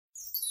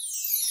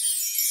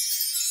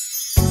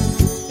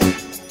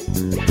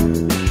Hello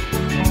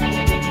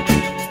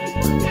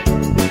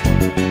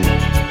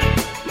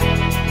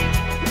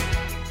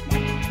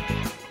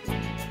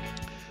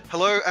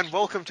and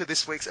welcome to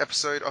this week's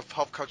episode of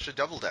Pop Culture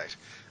Double Date.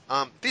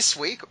 This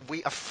week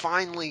we are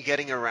finally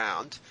getting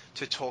around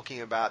to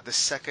talking about the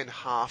second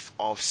half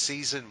of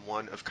Season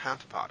 1 of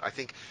Counterpart. I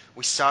think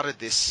we started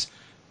this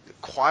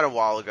quite a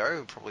while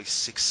ago, probably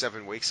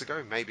 6-7 weeks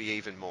ago, maybe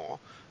even more.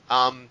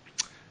 And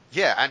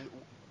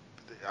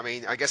I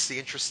mean, I guess the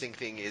interesting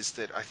thing is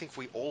that I think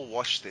we all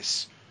watched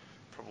this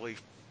probably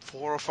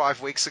 4 or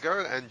 5 weeks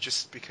ago, and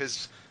just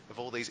because of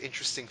all these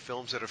interesting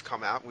films that have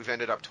come out, we've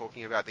ended up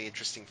talking about the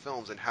interesting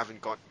films and haven't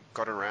got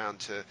around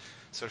to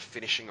sort of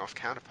finishing off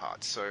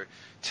Counterparts. So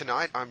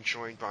tonight I'm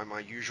joined by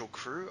my usual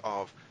crew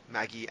of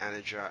Maggie,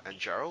 Anaja, and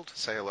Gerald.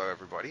 Say hello,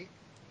 everybody.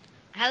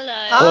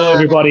 Hello. Hello,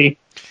 everybody.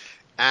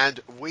 And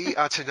we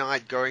are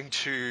tonight going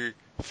to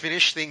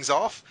finish things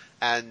off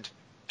and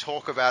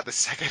talk about the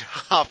second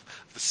half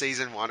of the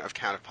Season 1 of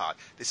Counterpart.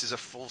 This is a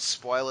full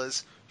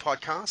spoilers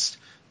podcast.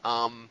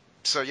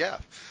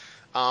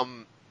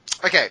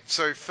 Okay,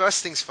 so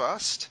first things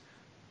first,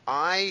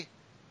 I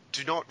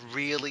do not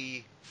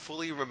really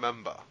fully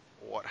remember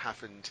what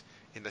happened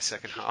in the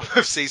second half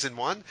of Season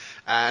 1,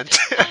 and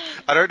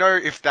I don't know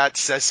if that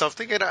says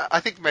something, and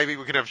I think maybe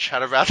we can have a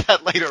chat about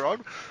that later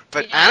on,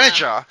 but Yeah.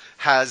 Anaja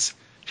has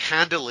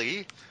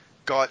handily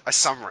got a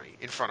summary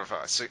in front of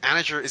her, so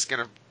Anaja is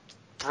going to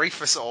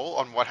brief us all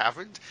on what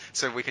happened,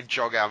 so we can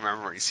jog our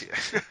memories here.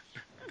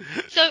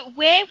 So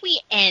where we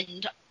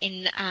end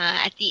in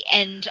at the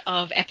end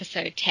of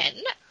episode 10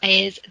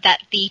 is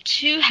that the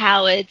two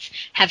Howards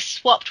have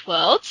swapped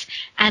worlds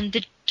and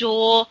the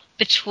door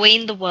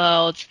between the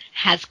worlds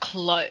has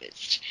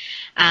closed.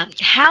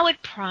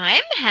 Howard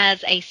Prime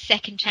has a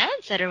second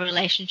chance at a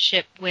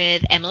relationship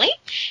with Emily,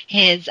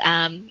 his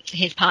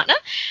partner.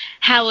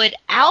 Howard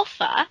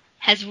Alpha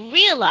has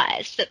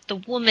realized that the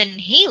woman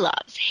he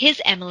loves, his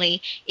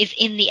Emily, is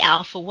in the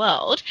Alpha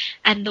world,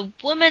 and the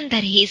woman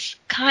that he's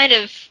kind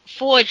of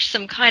forged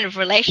some kind of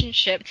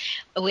relationship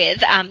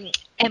with,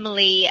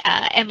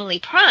 Emily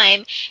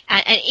Prime,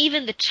 and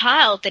even the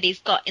child that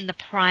he's got in the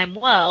Prime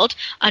world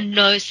are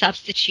no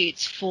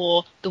substitutes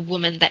for the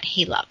woman that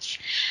he loves.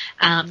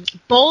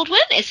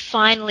 Baldwin is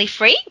finally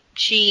free.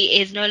 She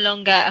is no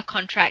longer a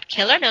contract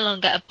killer, no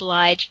longer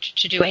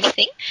obliged to do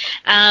anything,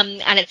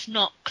 and it's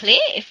not clear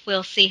if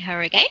we'll see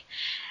her again.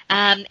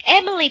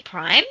 Emily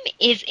Prime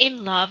is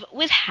in love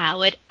with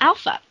Howard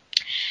Alpha.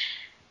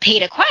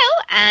 Peter Quayle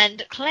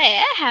and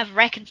Claire have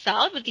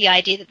reconciled with the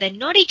idea that they're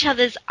not each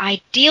other's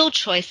ideal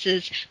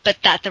choices, but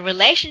that the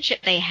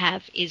relationship they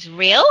have is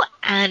real,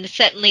 and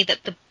certainly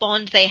that the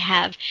bond they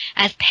have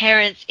as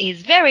parents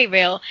is very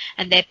real,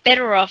 and they're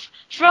better off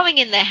throwing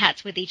in their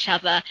hats with each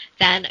other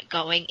than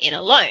going in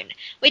alone,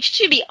 which,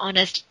 to be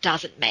honest,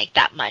 doesn't make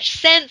that much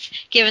sense,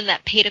 given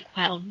that Peter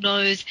Quayle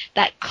knows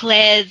that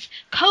Claire's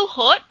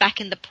cohort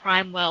back in the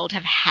Prime world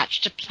have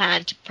hatched a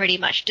plan to pretty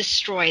much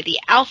destroy the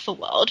Alpha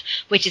world,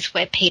 which is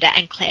where Peter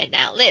and Claire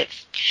now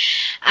live.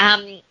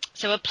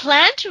 So a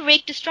plan to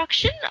wreak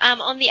destruction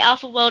on the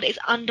Alpha world is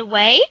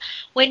underway.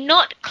 We're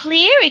not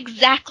clear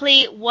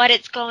exactly what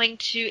it's going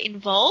to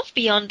involve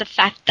beyond the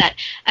fact that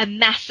a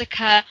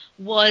massacre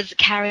was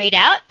carried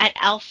out at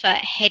Alpha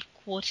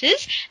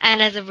headquarters,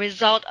 and as a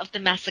result of the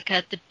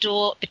massacre, the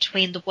door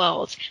between the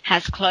worlds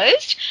has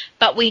closed,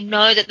 but we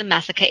know that the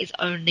massacre is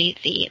only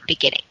the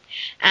beginning.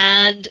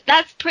 And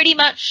that's pretty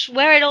much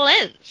where it all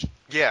ends.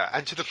 Yeah,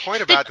 and to the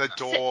point about the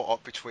door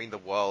between the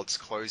worlds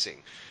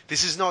closing,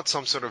 this is not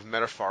some sort of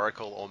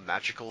metaphorical or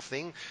magical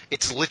thing.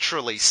 It's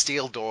literally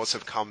steel doors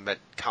have come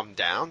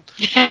down,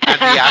 and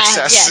the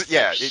access.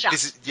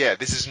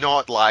 This is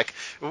not like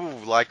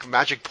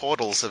magic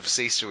portals have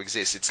ceased to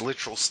exist. It's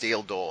literal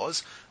steel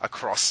doors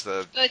across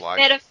the. So it's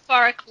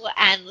metaphorical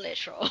and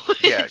literal.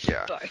 Yeah.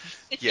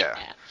 Both. Yeah.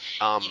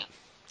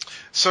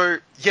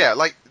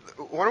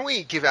 Why don't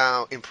we give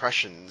our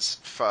impressions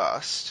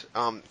first?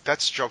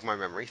 That's jogged my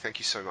memory. Thank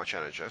you so much,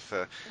 Anaja,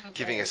 for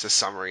giving us a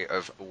summary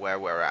of where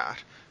we're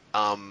at.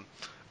 Why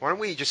don't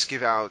we just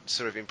give our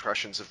sort of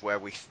impressions of where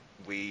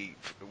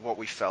what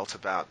we felt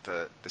about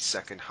the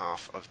second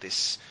half of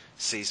this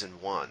Season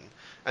 1,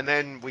 and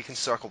then we can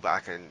circle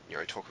back and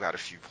talk about a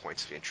few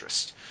points of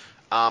interest.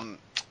 Why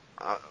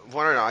don't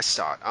I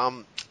start?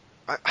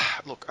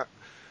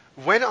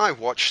 When I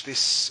watched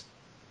this,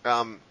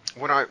 when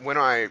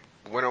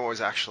I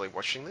was actually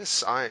watching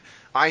this, I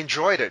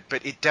enjoyed it,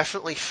 but it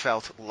definitely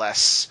felt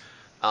less.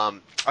 I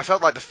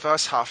felt like the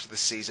first half of the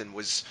season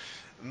was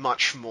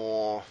much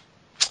more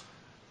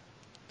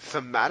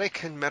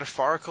thematic and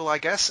metaphorical, I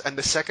guess, and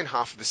the second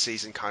half of the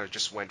season kind of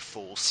just went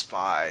full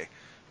spy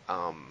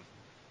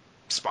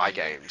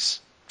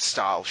games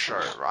style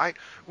show, right?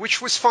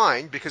 Which was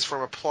fine, because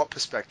from a plot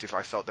perspective,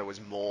 I felt there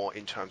was more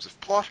in terms of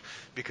plot,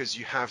 because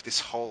you have this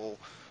whole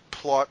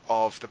plot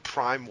of the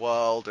Prime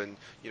world and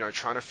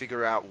trying to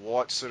figure out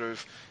what sort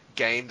of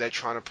game they're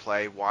trying to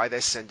play, why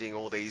they're sending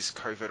all these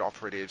covert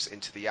operatives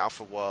into the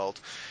Alpha world,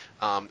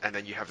 and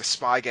then you have the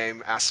spy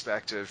game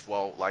aspect of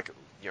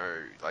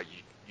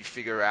you you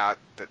figure out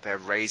that they're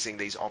raising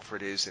these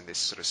operatives in this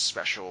sort of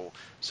special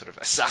sort of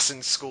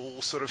assassin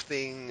school sort of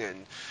thing,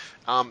 and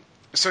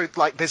so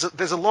like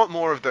there's a lot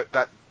more of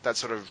that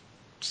sort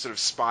of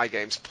spy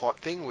games plot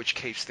thing, which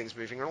keeps things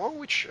moving along,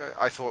 which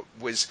I thought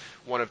was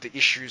one of the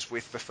issues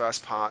with the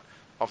first part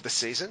of the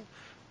season.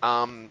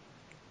 Um,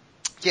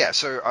 yeah,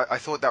 so I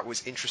thought that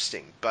was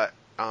interesting, but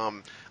I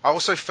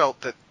also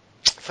felt that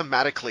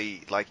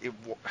thematically, like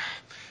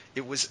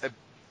it was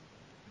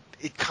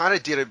it kind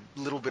of did a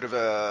little bit of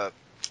a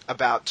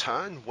about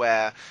turn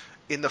where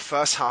in the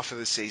first half of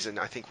the season,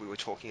 I think we were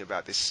talking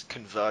about this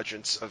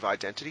convergence of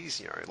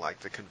identities, like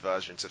the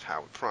convergence of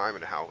Howard Prime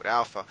and Howard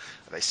Alpha.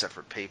 Are they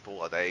separate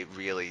people? Are they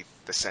really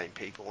the same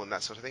people? And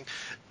that sort of thing.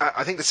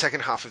 I think the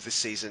second half of the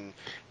season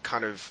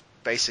kind of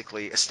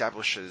basically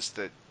establishes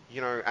that,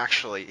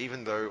 actually,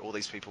 even though all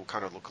these people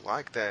kind of look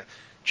alike, they're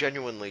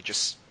genuinely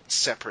just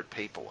separate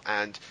people.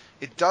 And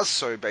it does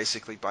so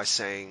basically by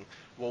saying,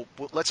 well,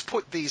 let's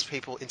put these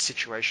people in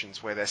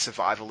situations where their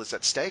survival is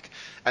at stake,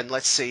 and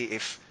let's see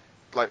if,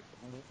 like,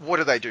 what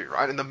do they do,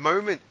 right? And the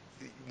moment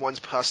one's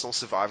personal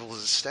survival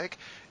is at stake,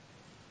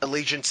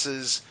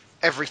 allegiances,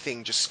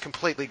 everything just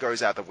completely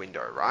goes out the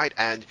window, right?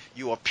 And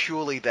you are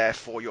purely there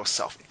for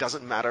yourself. It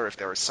doesn't matter if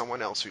there is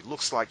someone else who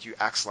looks like you,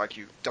 acts like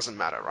you, doesn't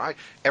matter, right?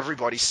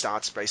 Everybody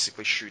starts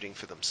basically shooting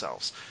for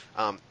themselves,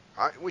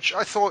 which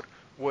I thought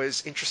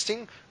was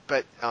interesting,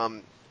 but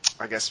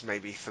I guess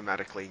maybe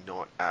thematically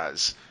not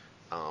as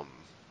um,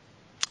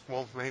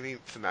 well, maybe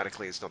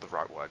thematically is not the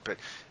right word, but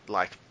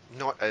like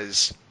not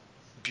as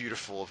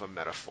beautiful of a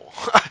metaphor,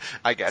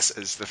 I guess,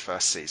 as the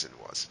first season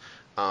was.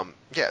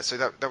 Yeah, so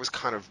that was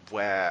kind of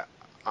where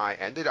I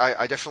ended.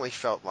 I definitely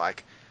felt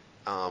like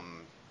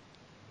um,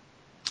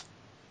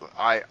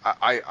 I,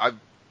 I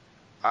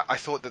I I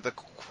thought that the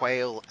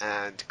Quayle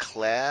and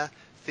Claire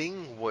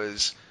thing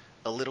was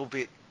a little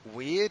bit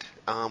weird.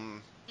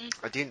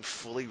 I didn't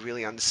fully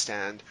really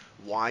understand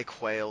why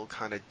Quayle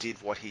kind of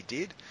did what he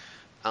did.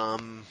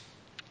 Um,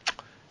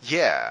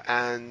 yeah,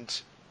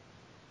 and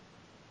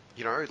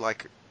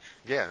like,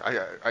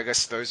 yeah, I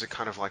guess those are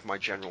kind of like my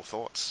general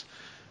thoughts.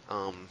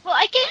 Well,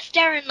 I guess,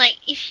 Darren, like,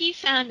 if you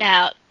found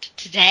out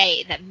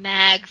today that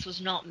Mags was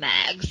not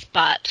Mags,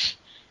 but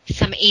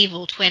some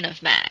evil twin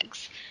of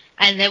Mags,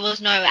 and there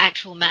was no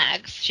actual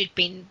Mags, she'd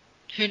been,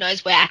 who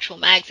knows where actual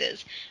Mags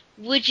is,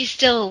 would you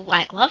still,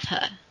 like, love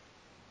her?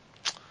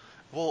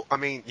 Well, I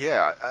mean,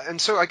 yeah, and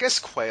so I guess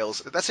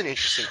that's an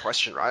interesting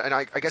question, right? And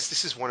I guess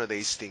this is one of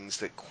these things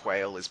that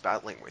Quayle is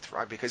battling with,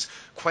 right? Because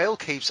Quayle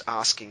keeps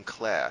asking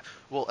Claire,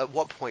 well, at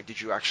what point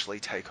did you actually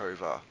take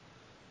over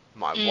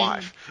my Mm,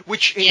 wife?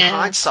 Which, in yeah,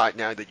 hindsight,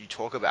 now that you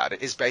talk about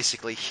it, is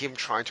basically him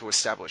trying to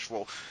establish,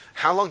 well,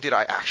 how long did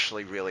I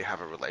actually really have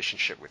a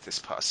relationship with this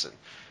person?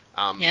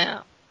 Um,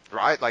 yeah,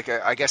 right? Like,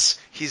 I guess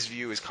his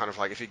view is kind of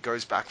like, if it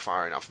goes back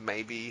far enough,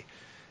 maybe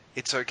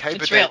it's okay.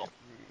 But it's then, real.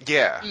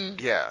 yeah, Mm.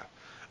 yeah.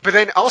 But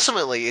then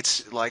ultimately,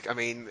 it's like, I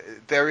mean,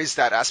 there is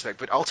that aspect,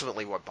 but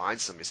ultimately what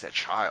binds them is their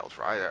child,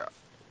 right?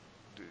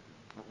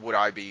 Would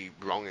I be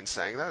wrong in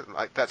saying that?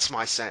 Like, that's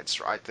my sense,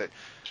 right? That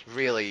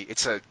really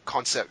it's a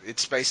concept.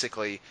 It's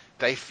basically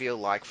they feel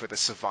like for the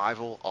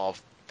survival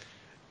of,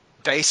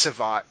 they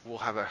survive, will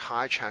have a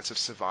higher chance of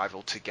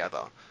survival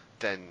together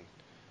than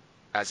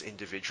as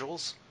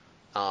individuals.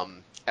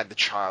 And the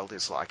child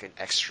is like an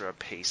extra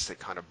piece that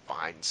kind of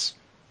binds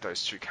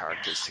those two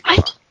characters I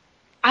together.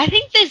 I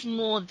think there's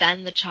more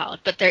than the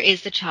child, but there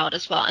is the child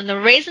as well. And the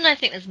reason I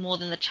think there's more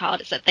than the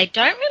child is that they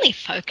don't really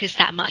focus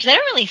that much. They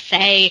don't really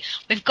say,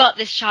 we've got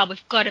this child,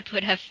 we've got to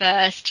put her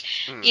first.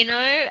 Mm, You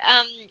know,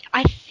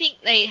 I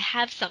think they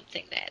have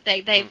something there.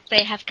 mm,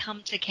 They have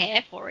come to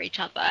care for each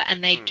other,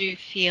 and they mm, do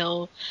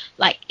feel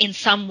like in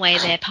some way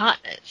they're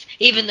partners,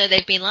 even mm, though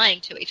they've been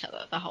lying to each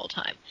other the whole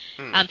time.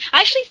 mm. I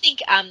actually think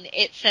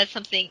it says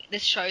something,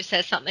 this show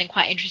says something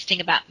quite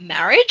interesting about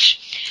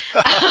marriage.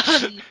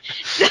 Um,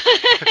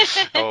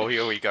 Oh,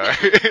 here we go.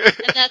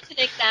 and that's an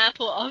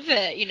example of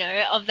it,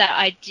 of that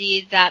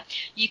idea that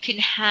you can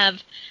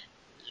have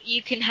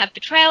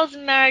betrayals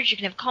in marriage, you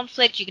can have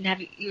conflict, you can have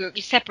your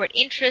separate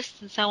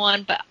interests and so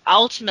on, but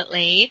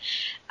ultimately,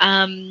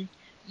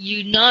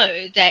 you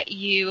know that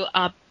you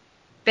are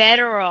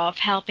better off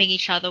helping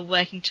each other,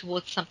 working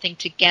towards something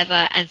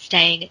together and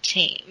staying a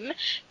team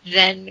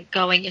than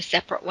going your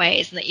separate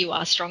ways, and that you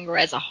are stronger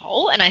as a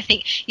whole. And I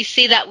think you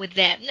see that with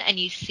them, and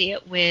you see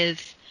it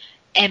with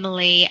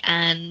Emily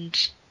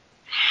and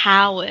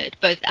Howard,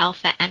 both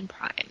Alpha and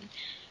Prime.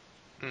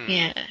 Mm.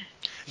 Yeah.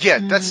 Yeah,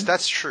 Mm.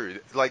 that's true.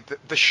 Like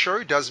the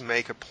show does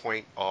make a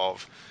point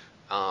of,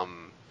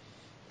 um,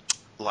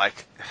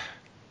 like,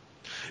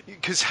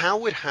 because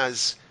Howard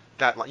has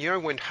that, like,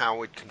 when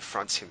Howard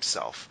confronts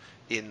himself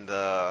in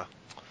the,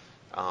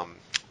 um,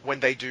 when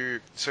they do,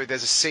 so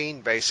there's a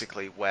scene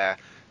basically where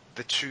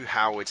the two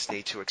Howards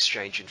need to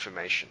exchange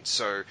information.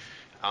 So,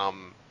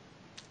 um,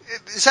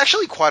 it's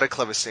actually quite a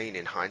clever scene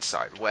in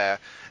hindsight where,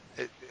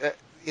 uh,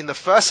 in the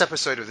first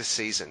episode of the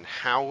season,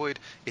 Howard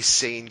is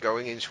seen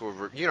going into a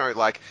room,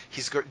 like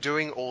he's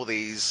doing all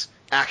these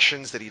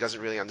actions that he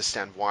doesn't really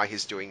understand why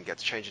he's doing,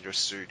 gets changed into a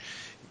suit,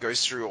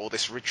 goes through all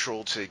this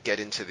ritual to get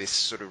into this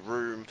sort of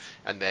room,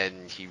 and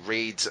then he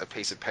reads a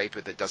piece of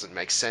paper that doesn't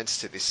make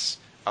sense to this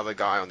other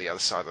guy on the other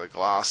side of the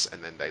glass,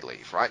 and then they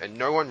leave, right? And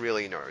no one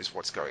really knows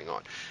what's going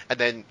on. And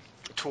then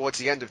towards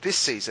the end of this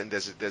season,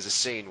 there's a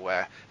scene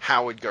where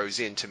Howard goes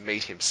in to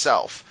meet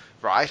himself,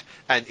 right?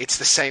 And it's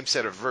the same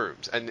set of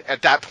rooms. And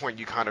at that point,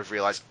 you kind of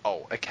realize,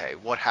 oh, okay,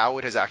 what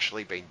Howard has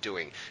actually been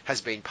doing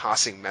has been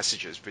passing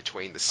messages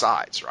between the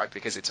sides, right?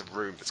 Because it's a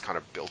room that's kind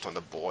of built on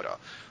the border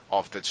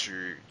of the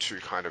two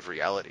kind of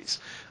realities.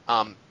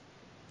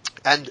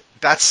 And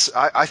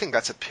I think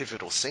that's a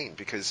pivotal scene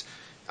because,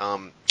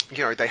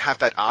 they have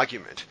that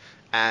argument,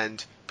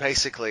 and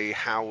basically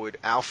Howard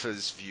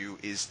Alpha's view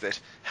is that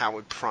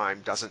Howard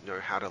Prime doesn't know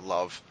how to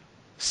love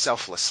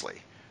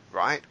selflessly,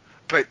 right?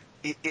 But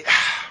it's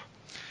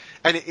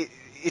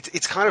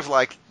kind of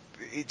like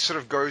it sort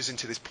of goes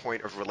into this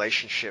point of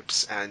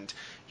relationships and,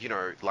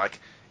 like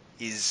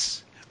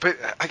is. But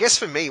I guess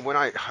for me, when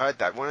I heard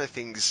that, one of the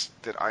things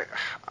that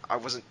I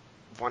wasn't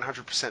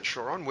 100%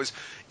 sure on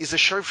is the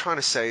show trying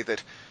to say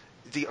that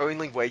the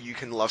only way you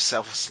can love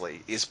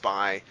selflessly is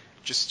by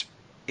just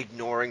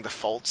ignoring the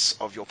faults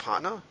of your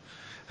partner?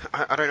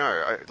 I don't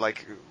know.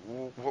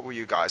 What were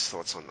you guys'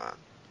 thoughts on that?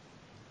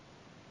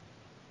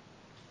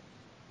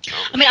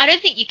 I mean, I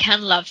don't think you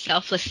can love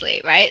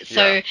selflessly, right?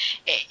 So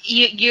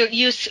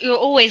you're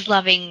always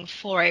loving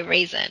for a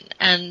reason.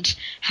 And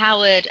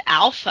Howard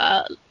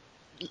Alpha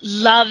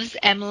loves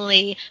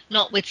Emily,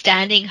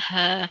 notwithstanding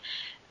her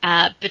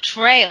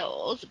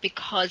betrayals,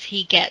 because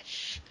he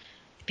gets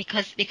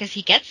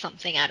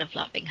something out of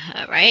loving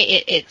her,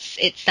 right?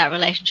 It's that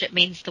relationship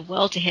means the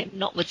world to him,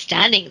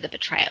 notwithstanding the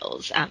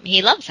betrayals.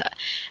 He loves her.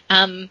 So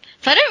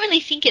I don't really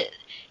think it.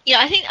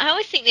 I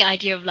always think the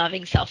idea of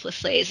loving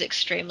selflessly is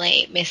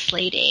extremely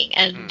misleading,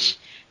 and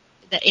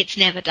that it's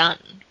never done.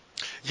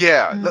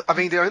 Yeah, I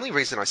mean, the only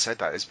reason I said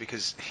that is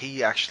because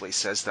he actually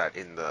says that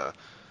in the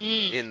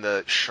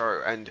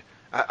show, and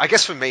I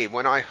guess for me,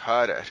 when I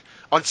heard it,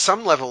 on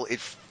some level, it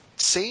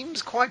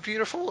seems quite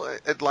beautiful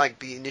at like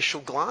the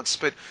initial glance,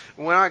 but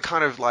when I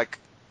kind of like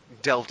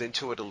delved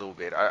into it a little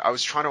bit, I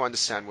was trying to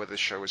understand whether the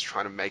show was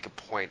trying to make a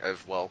point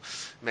of, well,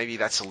 maybe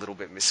that's a little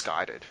bit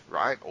misguided,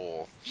 right?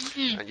 Or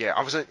yeah,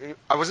 I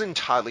wasn't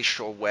entirely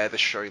sure where the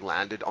show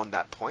landed on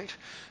that point.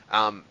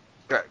 But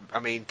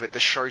the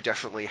show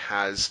definitely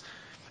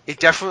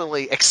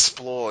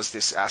explores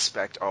this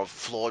aspect of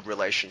flawed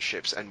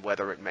relationships and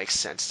whether it makes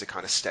sense to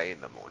kind of stay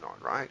in them or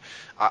not, right?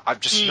 I'm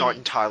just not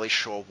entirely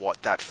sure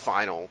what that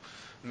final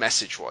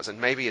message was, and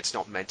maybe it's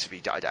not meant to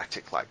be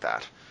didactic like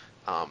that.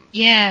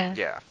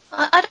 Yeah.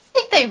 I don't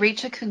think they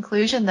reach a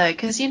conclusion though,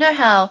 because you know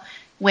how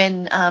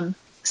when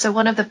so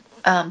one of the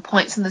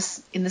points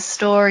in the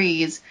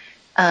story is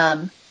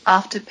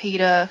after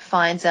Peter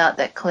finds out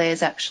that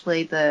Claire's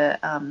actually the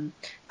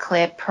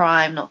Claire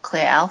Prime, not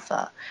Claire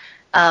Alpha,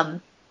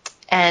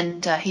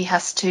 and he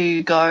has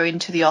to go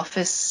into the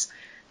office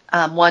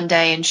one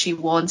day, and she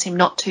warns him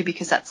not to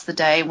because that's the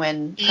day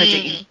when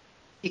Project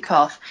kick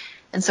off,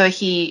 and so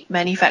he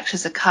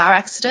manufactures a car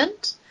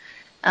accident.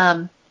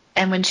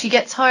 And when she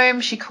gets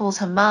home, she calls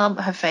her mum,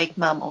 her fake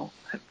mum, or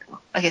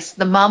I guess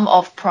the mum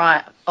of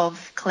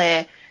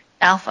Claire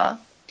Alpha,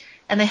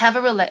 and they have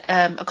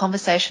a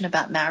conversation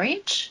about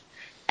marriage.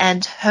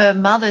 And her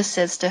mother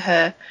says to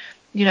her,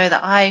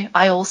 that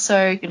I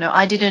also,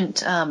 I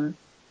didn't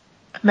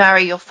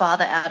marry your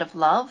father out of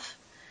love,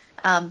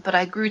 but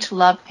I grew to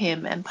love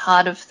him. And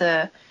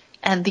the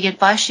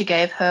advice she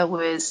gave her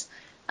was,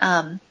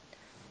 cook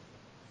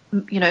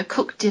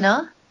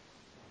dinner,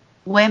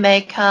 wear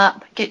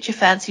makeup, get your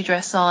fancy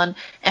dress on,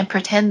 and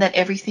pretend that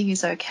everything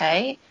is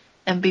okay.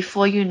 And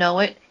before you know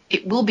it,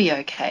 it will be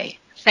okay.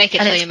 Fake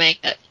it till you make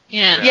it.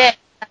 Yeah. Yeah,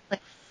 exactly.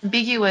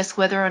 Ambiguous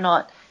whether or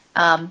not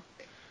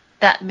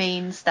that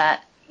means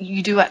that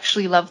you do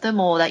actually love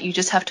them or that you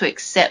just have to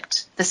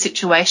accept the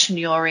situation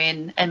you're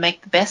in and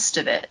make the best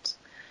of it.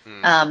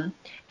 And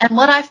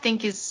what I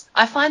think is,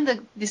 I find that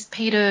this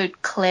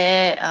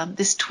Peter-Claire,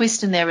 this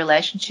twist in their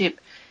relationship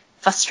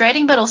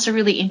frustrating but also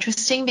really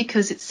interesting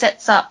because it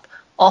sets up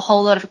a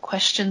whole lot of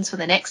questions for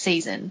the next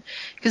season.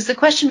 Because the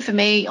question for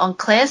me on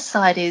Claire's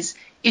side is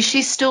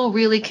she still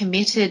really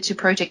committed to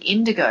Project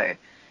Indigo?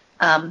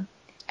 And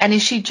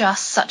is she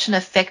just such an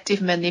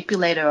effective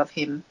manipulator of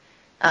him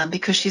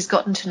because she's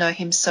gotten to know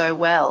him so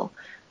well?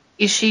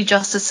 Is she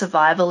just a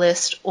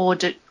survivalist, or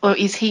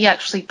is he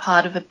actually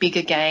part of a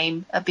bigger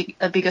game,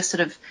 a bigger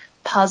sort of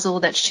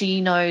puzzle that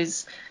she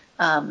knows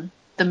the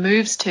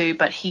moves to,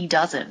 but he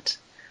doesn't?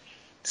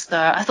 So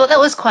I thought that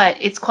was quite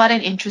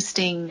an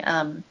interesting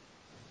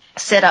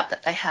setup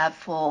that they have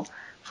for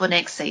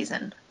next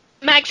season.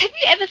 Max, have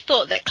you ever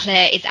thought that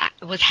Claire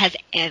has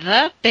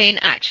ever been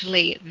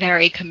actually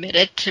very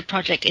committed to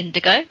Project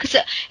Indigo? Because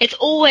it's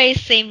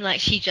always seemed like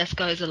she just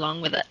goes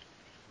along with it.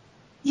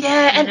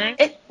 Yeah,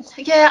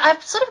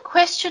 I've sort of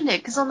questioned it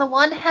because on the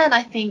one hand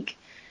I think,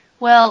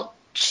 well,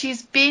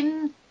 she'd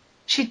been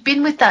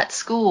with that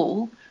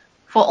school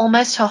for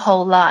almost her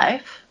whole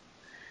life.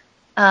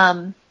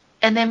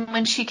 and then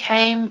when she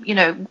came,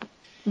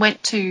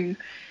 went to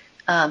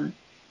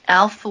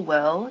Alpha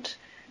World,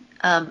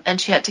 and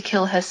she had to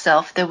kill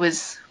herself, there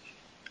was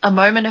a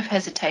moment of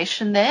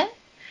hesitation there.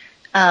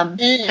 And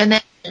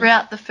then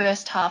throughout the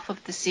first half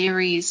of the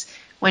series,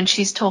 when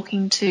she's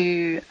talking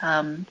to,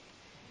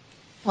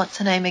 what's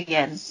her name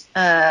again?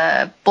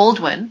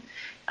 Baldwin,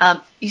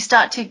 you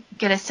start to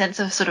get a sense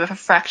of sort of a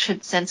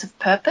fractured sense of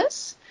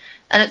purpose.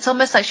 And it's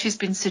almost like she's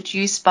been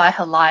seduced by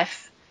her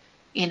life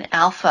in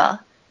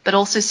Alpha, but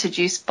also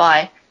seduced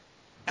by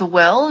the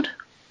world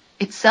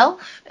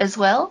itself as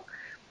well.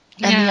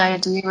 And the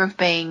idea of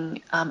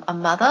being a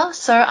mother.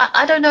 So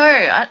I don't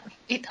know.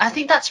 I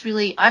think that's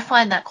really, I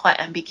find that quite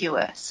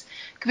ambiguous,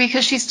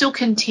 because she still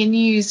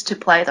continues to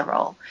play the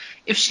role.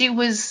 If she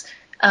was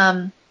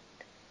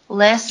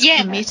less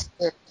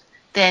committed,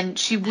 then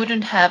she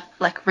wouldn't have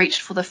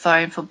reached for the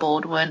phone for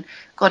Baldwin,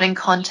 got in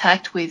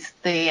contact with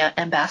the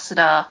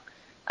ambassador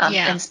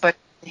and spoke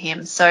to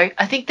him. So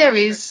I think there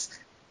is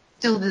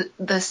still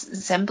the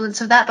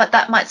semblance of that, but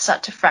that might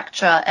start to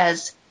fracture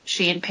as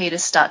she and Peter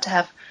start to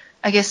have,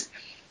 I guess,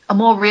 a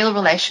more real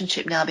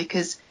relationship now,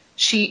 because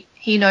he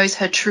knows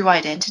her true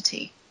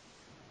identity.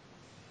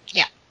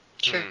 Yeah,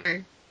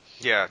 true.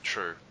 Yeah,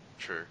 true.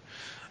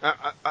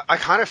 I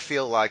kind of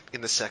feel like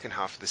in the second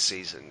half of the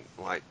season,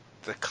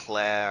 the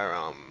Claire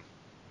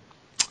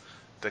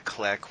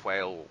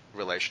Quayle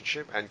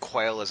relationship and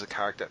Quayle as a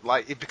character,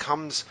 it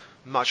becomes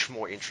much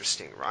more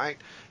interesting, right?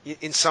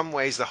 In some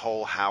ways, the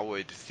whole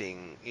Howard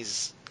thing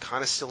is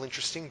kind of still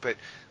interesting, but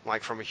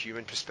from a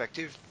human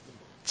perspective,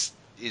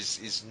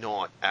 is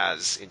not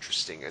as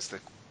interesting as the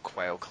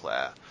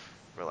Quayle-Claire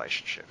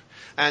relationship.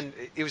 And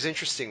it was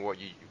interesting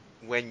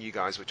when you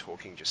guys were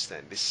talking just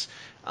then, this,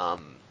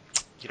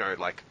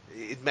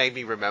 it made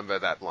me remember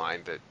that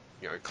line that,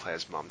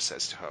 Claire's mum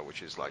says to her,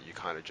 which is you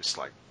kind of just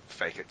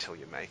fake it till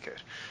you make it.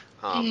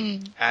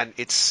 And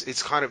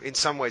it's kind of, in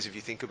some ways, if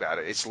you think about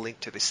it, it's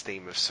linked to this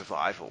theme of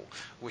survival,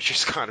 which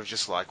is kind of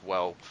just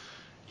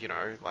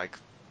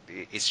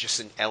it's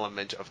just an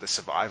element of the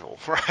survival,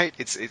 right?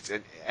 It's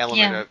an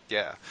element of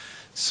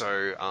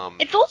So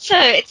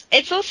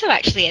it's also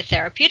actually a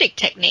therapeutic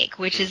technique,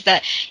 which is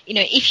that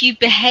if you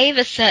behave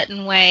a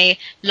certain way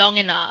long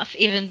enough,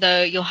 even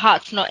though your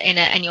heart's not in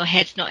it and your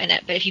head's not in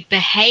it, but if you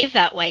behave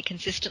that way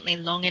consistently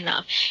long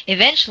enough,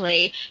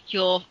 eventually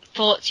your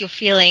thoughts, your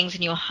feelings,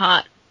 and your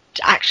heart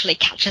actually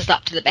catches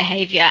up to the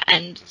behavior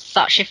and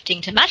start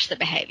shifting to match the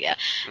behavior.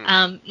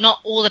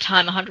 Not all the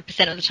time,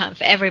 100% of the time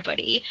for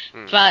everybody,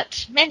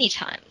 but many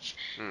times.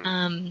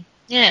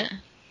 Yeah,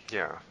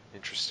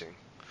 interesting.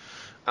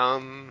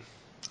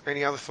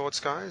 Any other thoughts,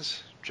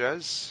 guys?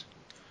 Jez?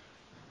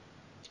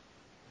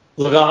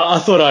 Look, I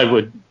thought I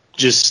would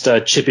just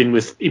chip in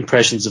with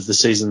impressions of the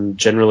season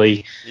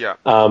generally. Yeah.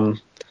 I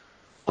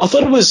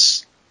thought it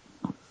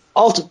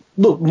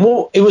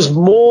was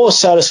more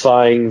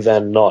satisfying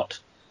than not.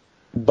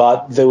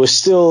 But there were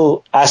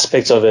still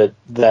aspects of it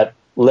that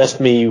left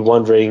me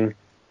wondering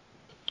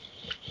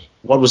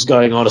what was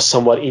going on, or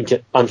somewhat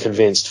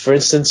unconvinced. For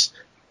instance,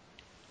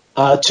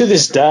 to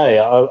this day,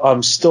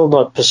 I'm still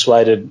not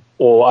persuaded,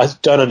 or I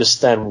don't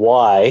understand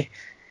why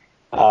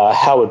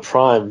Howard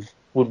Prime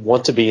would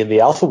want to be in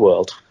the Alpha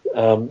world.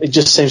 It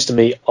just seems to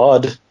me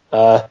odd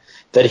that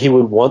he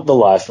would want the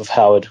life of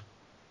Howard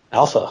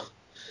Alpha.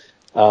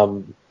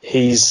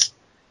 He's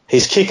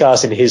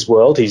kick-ass in his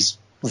world. He's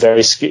a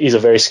very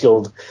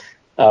skilled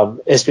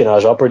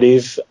espionage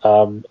operative,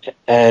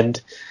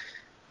 and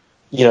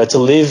to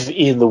live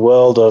in the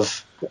world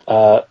of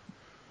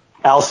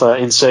Alpha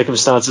in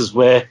circumstances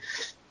where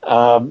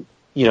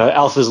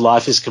Alpha's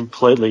life is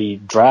completely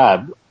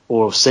drab,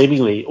 or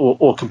seemingly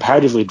or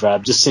comparatively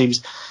drab, just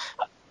seems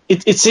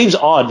it seems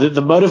odd.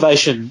 The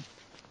motivation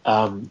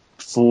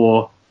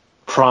for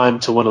Prime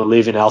to want to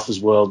live in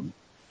Alpha's world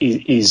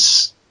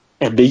is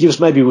ambiguous.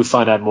 Maybe we'll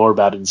find out more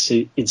about it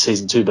in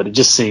season 2, but it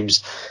just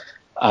seems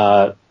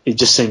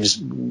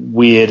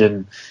weird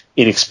and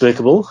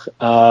inexplicable.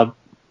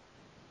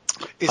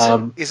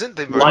 Isn't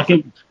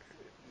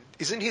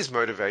his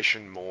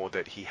motivation more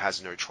that he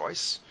has no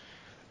choice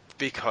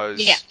because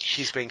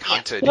he's being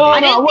hunted? No,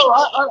 I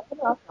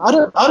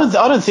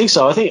don't think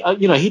so. I think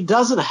he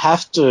doesn't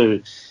have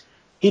to.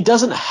 He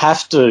doesn't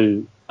have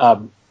to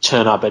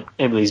turn up at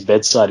Emily's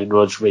bedside in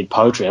order to read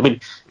poetry. I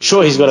mean,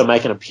 sure, he's got to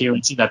make an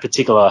appearance in that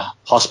particular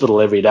hospital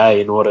every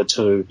day in order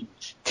to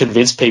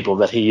convince people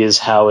that he is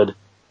Howard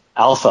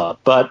Alpha,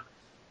 but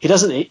he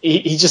doesn't.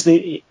 He just.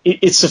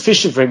 It's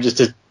sufficient for him just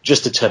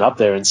to turn up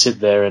there and sit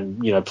there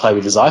and play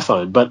with his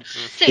iPhone. But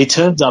he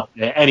turns up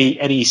there and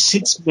he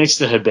sits next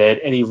to her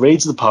bed and he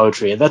reads the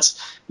poetry, and that's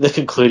the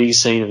concluding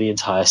scene of the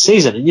entire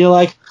season. And you're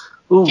like,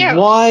 well,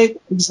 why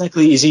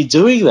exactly is he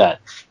doing that?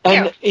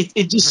 And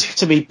it just seems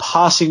to me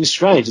passing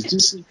strange.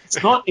 It's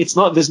not.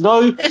 There's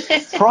no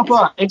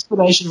proper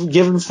explanation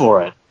given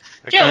for it.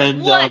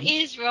 What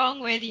is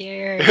wrong with you?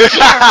 You're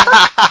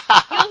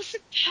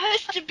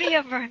supposed to to be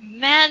a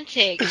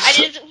romantic. And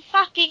it's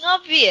fucking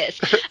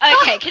obvious.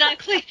 Okay, can I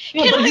please?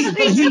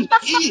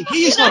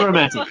 He is not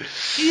romantic.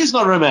 He is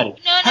not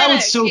romantic.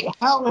 No.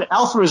 Howard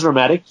Alpha is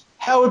romantic.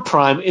 Howard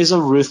Prime is a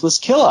ruthless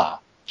killer.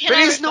 But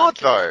he's not,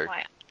 though.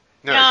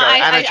 No, go.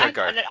 Anaja,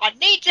 go. I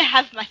need to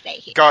have my say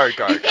here. Go. In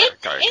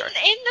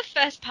the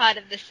first part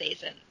of the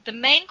season, the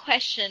main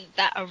question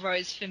that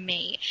arose for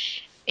me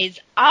is,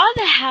 are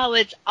the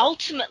Howards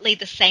ultimately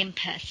the same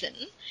person,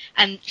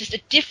 and just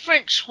a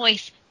different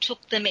choice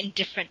took them in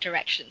different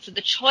directions? So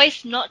the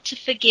choice not to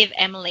forgive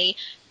Emily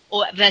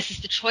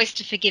versus the choice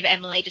to forgive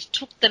Emily just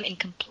took them in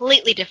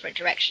completely different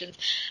directions.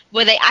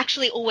 Were they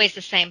actually always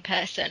the same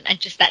person, and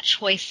just that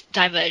choice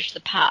diverged the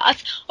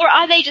paths? Or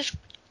have they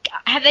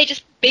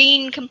just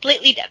been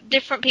completely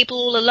different people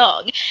all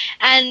along?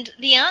 And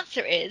the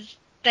answer is,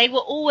 they were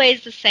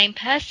always the same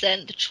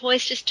person. The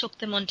choice just took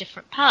them on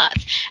different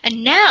paths.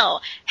 And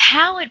now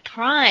Howard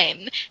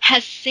Prime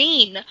has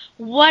seen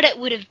what it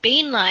would have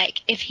been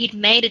like if he'd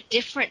made a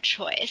different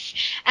choice.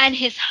 And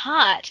his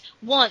heart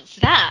wants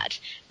that.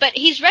 But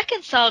he's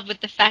reconciled with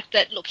the fact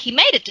that, look, he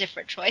made a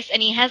different choice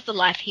and he has the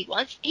life he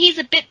wants. He's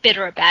a bit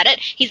bitter about it.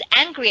 He's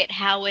angry at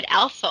Howard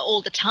Alpha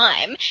all the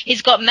time.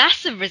 He's got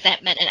massive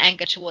resentment and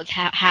anger towards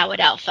Howard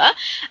Alpha.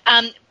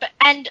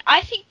 And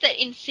I think that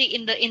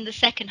in the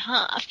second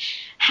half,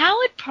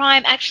 Howard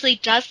Prime actually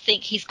does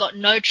think he's got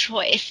no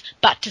choice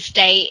but to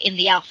stay in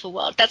the Alpha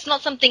world. That's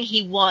not something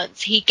he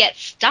wants. He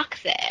gets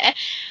stuck there.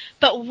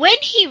 But when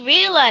he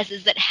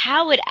realizes that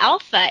Howard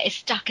Alpha is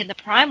stuck in the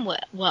Prime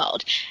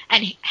world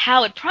and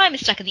Howard Prime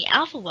is stuck in the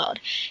Alpha world,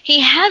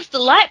 he has the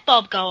light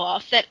bulb go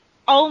off that,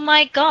 oh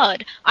my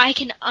God, I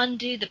can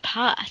undo the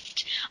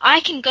past. I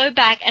can go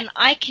back and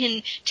I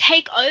can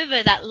take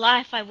over that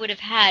life I would have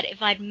had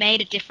if I'd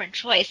made a different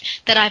choice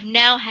that I've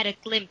now had a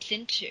glimpse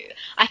into.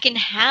 I can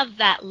have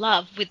that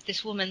love with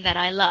this woman that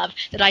I love,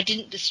 that I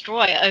didn't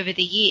destroy over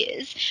the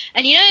years.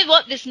 And you know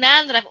what? This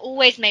man that I've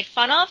always made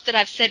fun of, that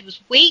I've said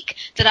was weak,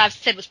 that I've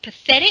said was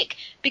pathetic,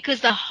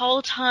 because the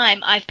whole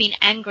time I've been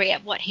angry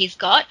at what he's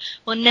got,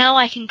 well, now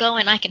I can go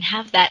and I can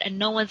have that, and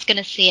no one's going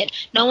to see it.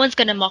 No one's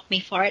going to mock me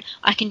for it.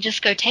 I can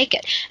just go take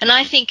it. And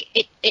I think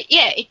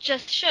it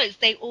just shows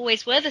they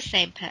always were the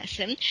same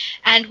person.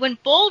 And when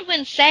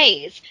Baldwin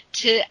says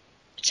to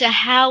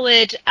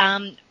Howard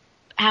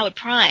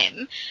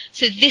Prime,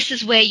 so this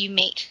is where you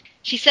meet,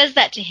 she says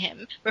that to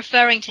him,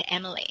 referring to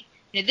Emily.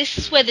 You know, this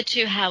is where the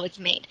two Howards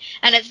meet.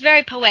 And it's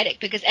very poetic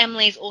because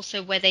Emily is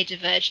also where they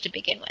diverge to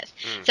begin with.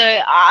 So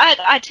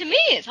to me,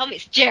 it's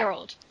obvious.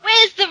 Gerald,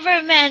 where's the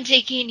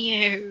romantic in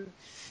you?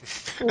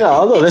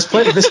 No, look, there's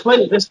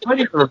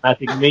plenty of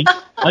romantic in me.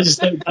 I just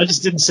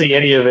didn't see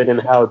any of it in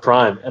Howard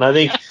Prime, and I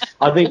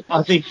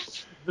think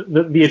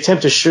the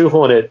attempt to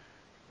shoehorn it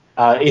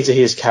into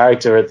his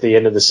character at the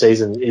end of the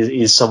season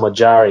is somewhat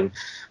jarring.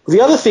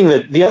 The other thing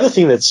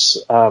that's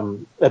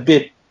a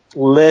bit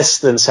less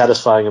than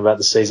satisfying about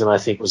the season, I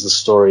think, was the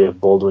story of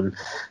Baldwin.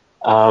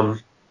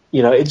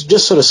 It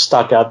just sort of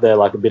stuck out there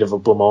like a bit of a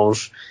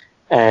blancmange,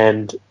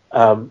 and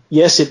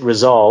yes, it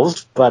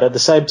resolved, but at the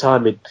same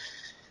time,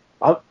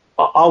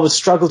 I would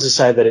struggle to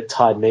say that it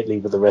tied neatly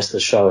with the rest of the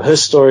show. Her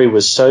story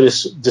was so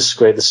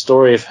discreet. The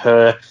story of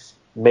her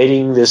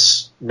meeting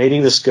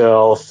this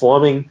girl,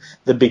 forming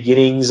the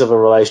beginnings of a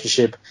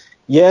relationship.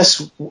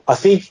 Yes, I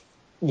think,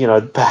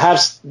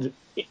 perhaps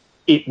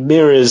it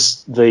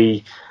mirrors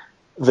the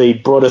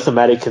broader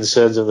thematic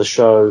concerns of the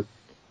show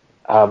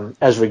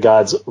as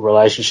regards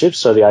relationships.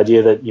 So the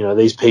idea that,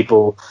 these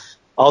people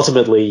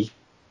ultimately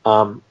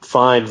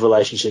find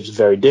relationships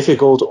very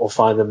difficult or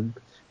find them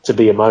to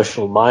be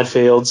emotional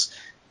minefields.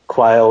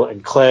 Quayle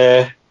and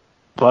Claire,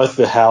 both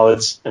the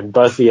Howards and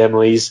both the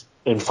Emilys,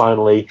 and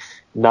finally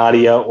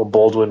Nadia or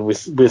Baldwin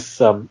with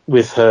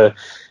her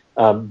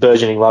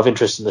burgeoning love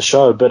interest in the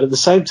show. But at the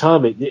same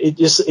time, it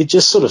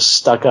just sort of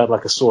stuck out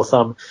like a sore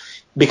thumb,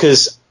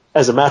 because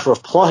as a matter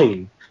of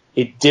plotting,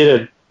 it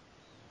didn't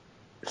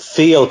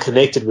feel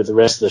connected with the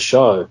rest of the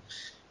show.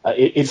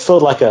 It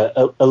felt like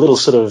a little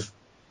sort of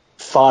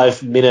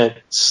 5-minute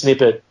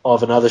snippet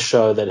of another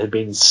show that had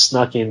been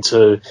snuck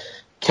into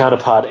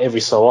Counterpart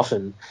every so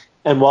often.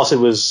 And whilst it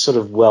was sort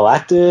of well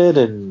acted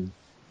and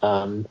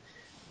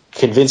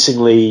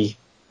convincingly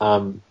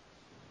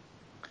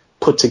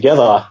put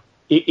together,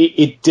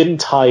 it didn't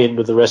tie in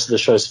with the rest of the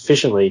show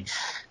sufficiently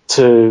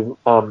to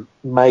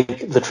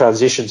make the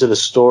transition to the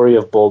story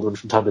of Baldwin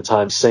from time to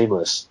time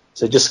seamless.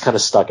 So it just kind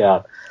of stuck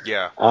out.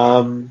 Yeah.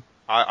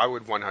 I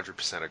would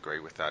 100% agree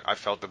with that. I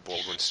felt the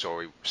Baldwin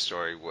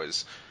story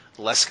was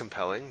less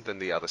compelling than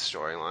the other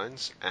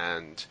storylines,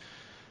 and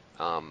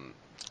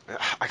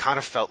I kind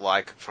of felt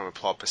like, from a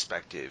plot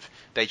perspective,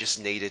 they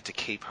just needed to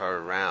keep her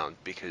around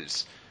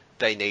because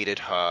they needed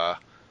her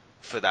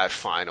for that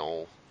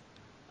final,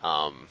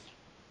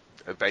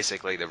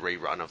 basically the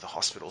rerun of the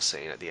hospital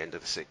scene at the end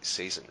of the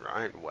season,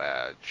 right,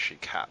 where she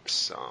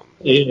caps.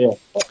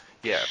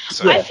 Yeah.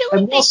 So I feel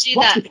like they do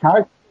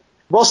that.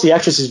 Whilst the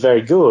actress is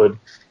very good,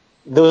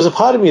 there was a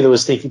part of me that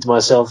was thinking to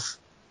myself,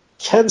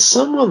 can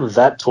someone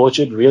that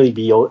tortured really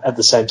be at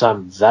the same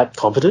time that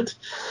competent?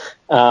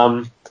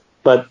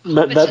 But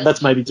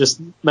that's maybe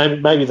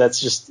that's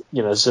just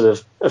sort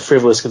of a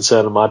frivolous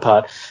concern on my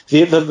part.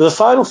 The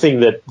final thing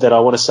that I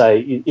want to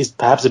say is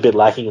perhaps a bit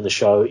lacking in the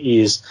show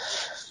is,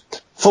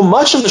 for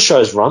much of the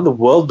show's run, the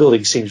world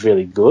building seems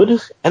really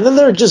good, and then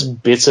there are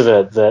just bits of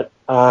it that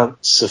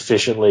aren't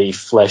sufficiently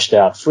fleshed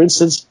out. For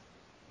instance,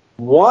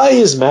 why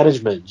is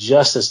management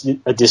just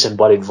a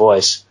disembodied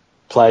voice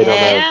played on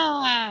a...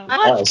 Yeah,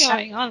 what's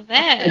going on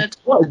there?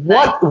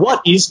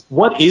 What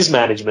is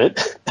management?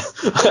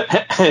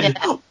 And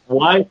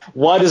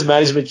why does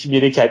management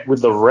communicate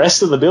with the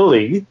rest of the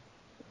building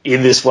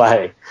in this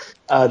way?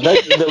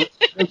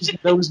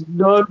 There was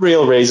no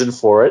real reason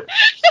for it,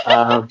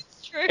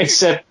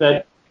 except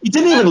that it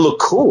didn't even look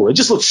cool. It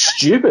just looked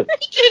stupid.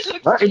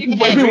 It'd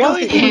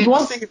be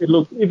one thing if it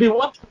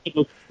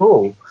looked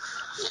cool,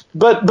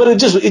 but it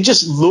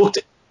just looked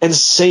and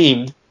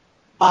seemed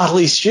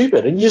utterly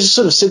stupid, and you just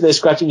sort of sit there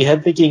scratching your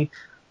head thinking,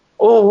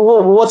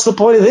 oh, what's the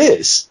point of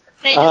this?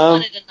 They just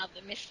wanted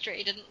another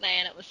mystery, didn't they?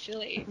 And it was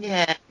silly.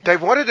 Yeah. They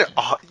wanted it.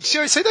 Oh,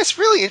 so that's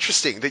really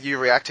interesting that you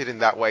reacted in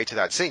that way to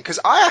that scene, because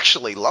I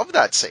actually love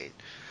that scene.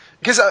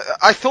 Because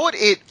I thought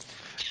it...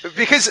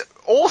 Because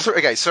all through...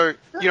 Okay, so,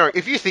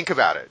 if you think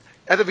about it,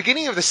 at the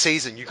beginning of the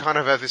season, you kind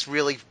of have this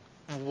really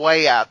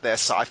way out there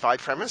sci-fi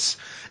premise,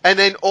 and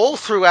then all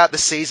throughout the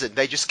season,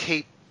 they just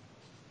keep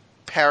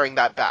paring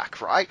that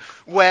back, right?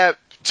 Where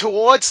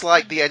towards,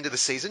 like, the end of the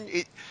season,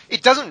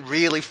 it doesn't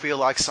really feel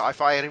like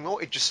sci-fi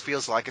anymore. It just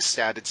feels like a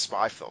standard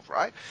spy film,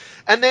 right?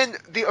 And then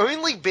the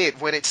only bit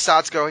when it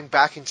starts going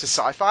back into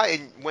sci-fi,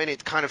 and when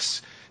it kind of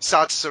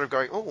starts sort of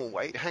going, oh,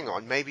 wait, hang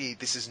on, maybe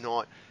this is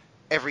not...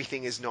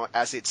 everything is not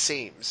as it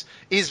seems,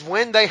 is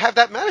when they have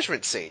that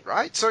management scene,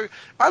 right? So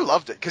I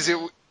loved it, because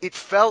it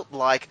felt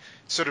like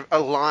sort of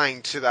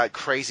aligned to that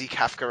crazy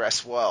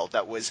Kafkaesque world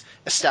that was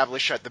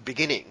established at the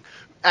beginning.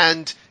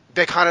 And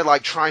they're kind of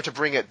like trying to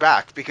bring it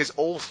back, because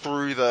all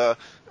through the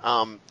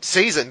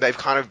season they've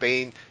kind of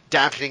been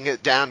dampening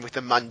it down with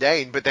the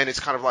mundane, but then it's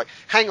kind of like,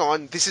 hang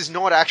on, this is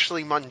not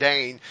actually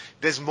mundane.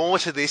 There's more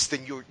to this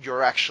than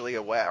you're actually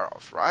aware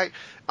of, right?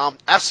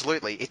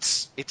 Absolutely,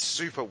 it's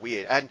super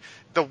weird. And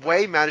the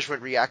way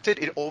management reacted,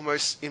 it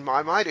almost, in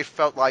my mind, it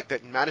felt like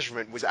that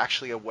management was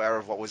actually aware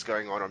of what was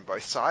going on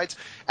both sides,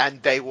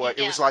 and they were,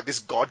 it was like this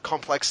god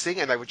complex thing,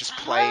 and they were just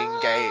playing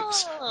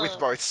games with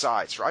both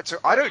sides, right? So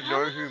I don't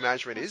know who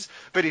management is,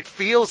 but it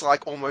feels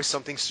like almost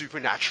something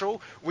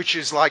supernatural, which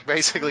is like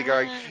basically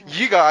going,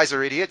 you guys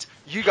are idiots,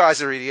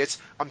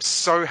 I'm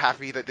so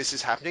happy that this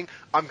is happening,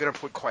 I'm going to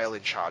put Quayle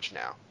in charge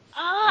now. Oh,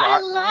 right. I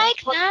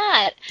like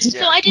that. Yeah.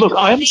 So I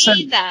didn't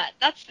see that.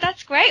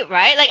 That's great,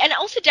 right? Like, and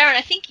also, Darren,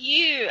 I think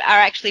you are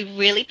actually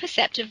really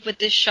perceptive with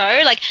this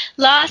show. Like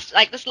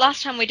this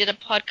last time we did a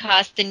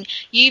podcast, and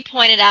you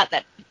pointed out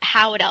that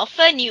Howard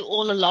Alpha knew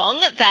all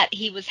along that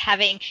he was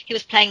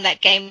playing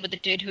that game with the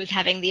dude who was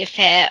having the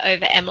affair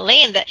over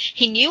Emily, and that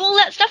he knew all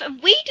that stuff,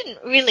 and we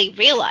didn't really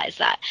realize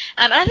that.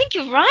 And I think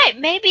you're right.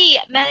 Maybe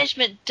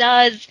management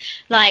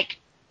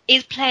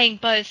is playing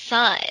both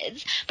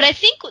sides. But I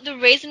think the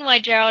reason why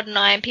Gerald and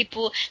I and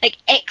people like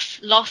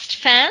ex-Lost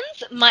fans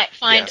might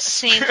find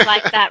scenes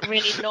like that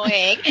really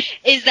annoying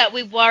is that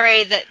we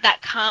worry that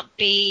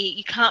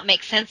you can't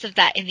make sense of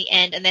that in the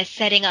end, and they're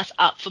setting us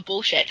up for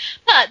bullshit.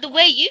 But the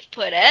way you've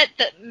put it,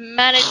 that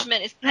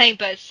management is playing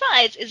both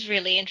sides, is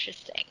really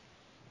interesting.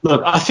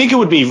 Look, I think it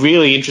would be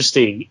really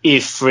interesting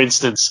if, for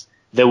instance,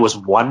 there was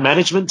one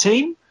management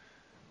team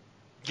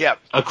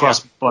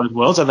across both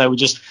worlds, and they were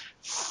just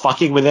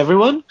fucking with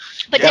everyone.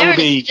 But Darren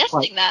is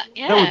suggesting that,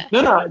 yeah.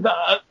 No,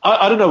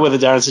 I don't know whether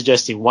Darren's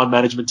suggesting one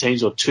management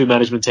teams or two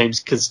management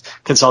teams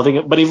consulting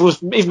it, but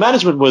if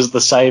management was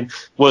the same,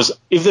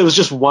 if there was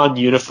just one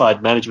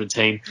unified management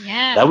team,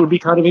 that would be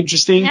kind of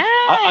interesting. Yeah.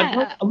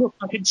 I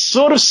can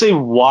sort of see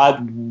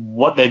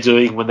what they're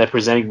doing when they're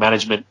presenting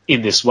management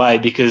in this way,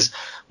 because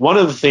one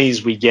of the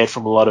things we get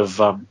from a lot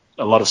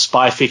of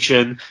spy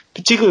fiction,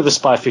 particularly the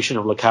spy fiction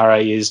of Le Carre,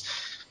 is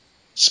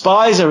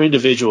spies are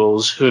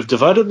individuals who have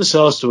devoted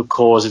themselves to a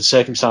cause in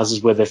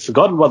circumstances where they've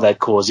forgotten what that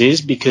cause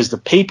is, because the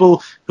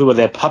people who are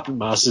their puppet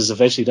masters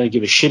eventually don't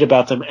give a shit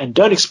about them and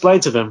don't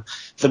explain to them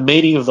the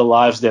meaning of the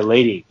lives they're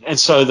leading. And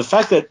so the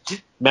fact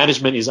that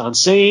management is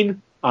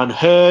unseen,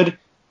 unheard,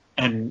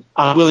 and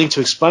unwilling to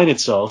explain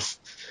itself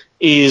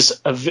is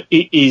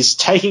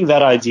taking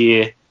that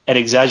idea and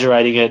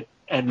exaggerating it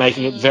and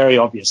making it very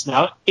obvious.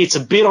 Now, it's a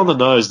bit on the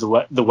nose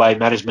the way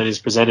management is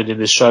presented in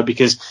this show,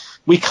 because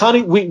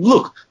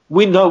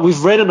we know,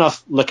 we've read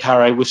enough Le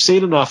Carre, we've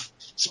seen enough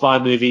spy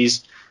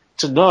movies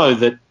to know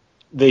that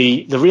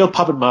the real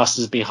puppet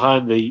masters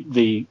behind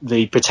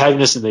the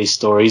protagonists in these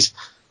stories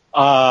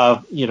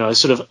are,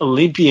 sort of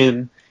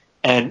Olympian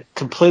and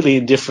completely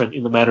indifferent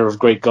in the matter of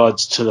Greek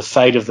gods to the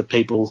fate of the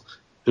people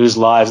whose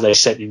lives they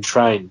set in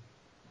train.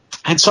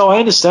 And so I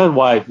understand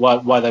why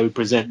they would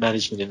present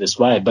management in this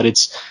way, but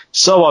it's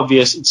so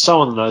obvious, it's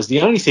so on the nose.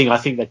 The only thing I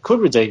think that could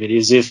redeem it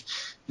is if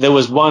there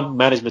was one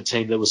management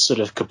team that was sort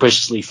of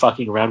capriciously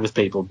fucking around with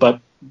people.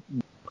 But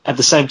at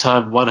the same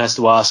time, one has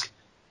to ask,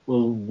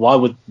 well, why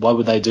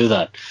would they do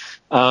that?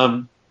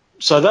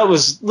 So that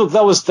was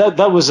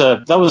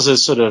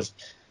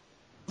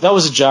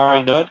a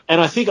jarring note, and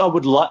I think I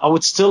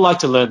would still like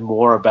to learn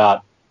more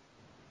about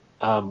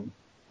the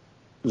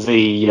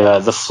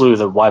flu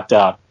that wiped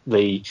out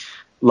the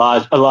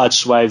large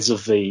swathes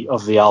of the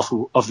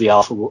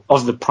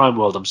prime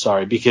world. I'm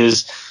sorry,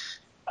 because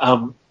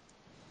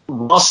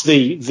whilst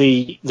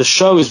the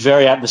show is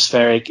very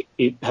atmospheric,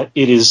 it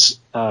has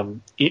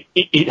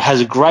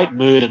a great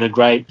mood and a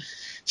great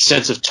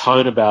sense of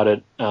tone about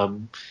it.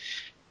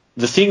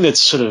 The thing that's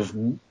sort of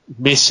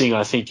missing,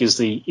 I think, is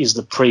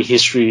the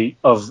prehistory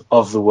of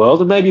the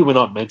world, and maybe we're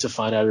not meant to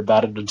find out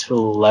about it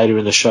until later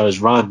in the show's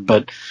run.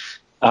 But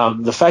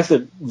the fact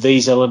that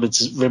these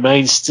elements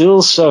remain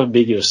still so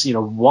ambiguous,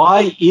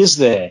 why is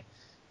there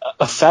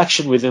a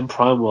faction within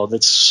Prime World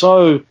that's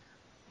so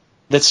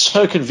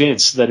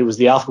convinced that it was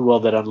the Alpha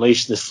World that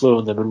unleashed this flu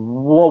on them,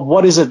 and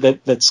what is it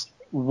that's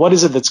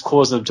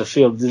caused them to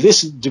feel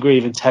this degree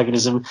of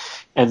antagonism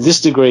and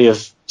this degree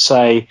of,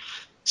 say,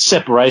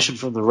 separation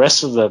from the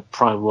rest of the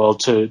Prime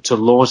World to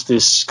launch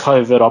this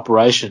covert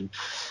operation?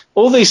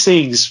 All these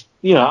things,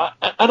 and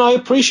I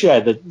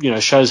appreciate that,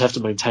 shows have to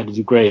maintain a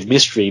degree of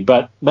mystery,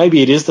 but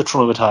maybe it is the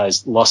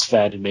traumatized Lost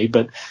fan in me,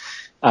 but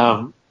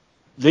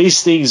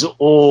these things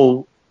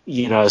all,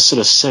 sort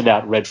of send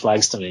out red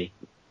flags to me.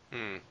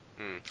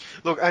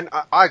 Look, and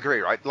I agree,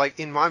 right? Like,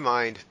 in my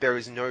mind, there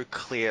is no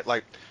clear,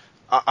 like,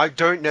 I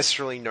don't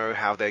necessarily know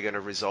how they're going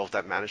to resolve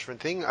that management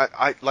thing.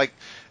 I like,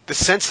 the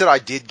sense that I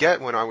did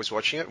get when I was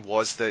watching it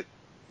was that,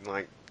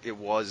 like, it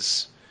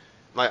was,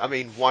 like, I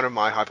mean, one of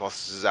my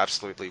hypotheses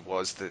absolutely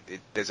was that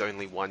there's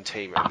only one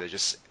team and they're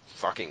just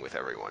fucking with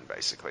everyone,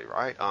 basically,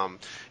 right?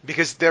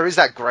 Because there is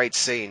that great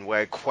scene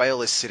where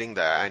Quail is sitting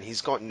there and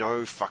he's got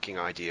no fucking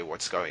idea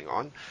what's going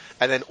on,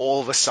 and then all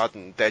of a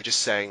sudden they're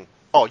just saying,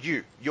 "Oh,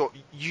 you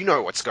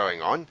know what's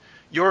going on.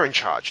 You're in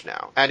charge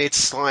now." And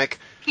it's like,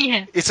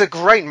 Yeah. it's a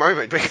great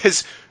moment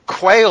because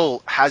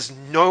Quail has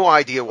no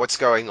idea what's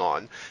going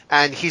on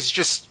and he's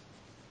just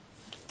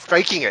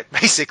faking it,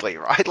 basically,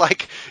 right?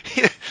 Like,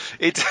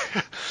 it's,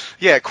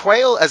 yeah,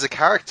 Quail as a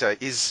character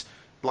is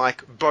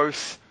like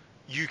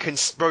you can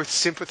both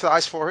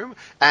sympathize for him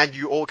and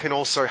you all can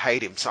also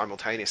hate him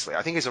simultaneously.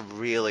 I think he's a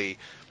really,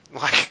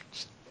 like,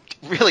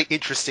 really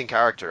interesting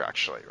character,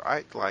 actually,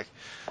 right? Like,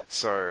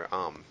 so,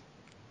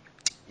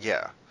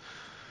 yeah.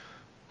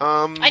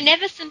 I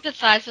never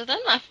sympathize with him.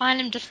 I find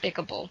him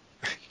despicable.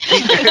 And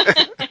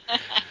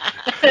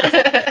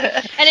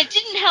it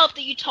didn't help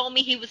that you told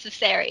me he was of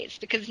Ceres,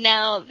 because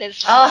now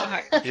there's no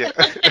hope. Yeah.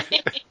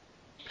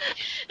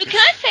 Look,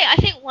 can I say, I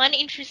think one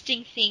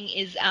interesting thing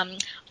is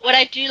what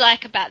I do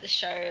like about the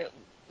show,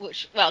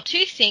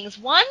 two things.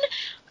 One,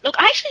 look,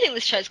 I actually think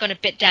this show's gone a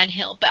bit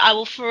downhill, but I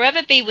will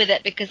forever be with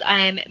it because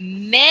I am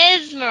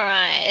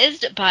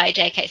mesmerized by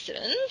J.K.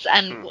 Simmons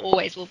and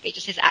always will be,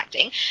 just his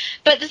acting.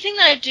 But the thing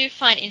that I do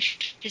find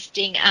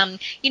interesting,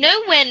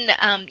 when,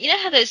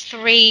 how those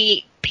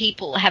three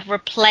people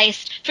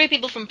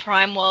from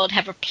Prime World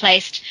have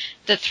replaced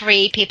the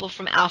three people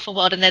from Alpha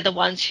World, and they're the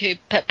ones who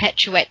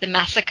perpetuate the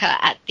massacre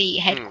at the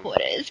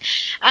headquarters.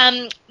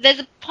 There's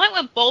a point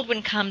where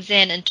Baldwin comes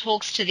in and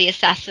talks to the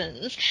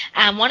assassins,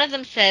 and one of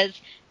them says,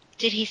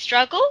 did he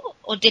struggle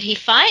or did he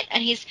fight?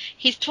 And he's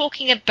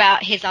talking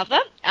about his other,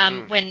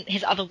 when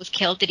his other was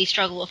killed, did he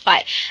struggle or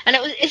fight? And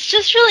it's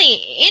just really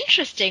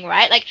interesting,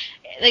 right? Like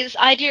this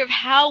idea of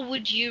how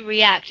would you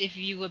react if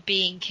you were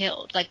being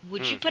killed? Like,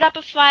 would you put up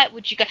a fight?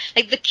 Would you go,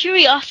 like, the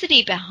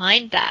curiosity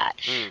behind that?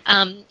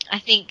 I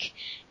think,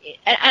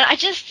 and I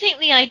just think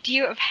the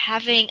idea of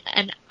having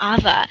an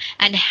other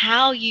and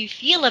how you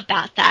feel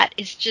about that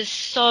is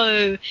just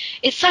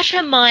it's such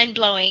a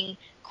mind-blowing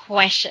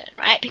question,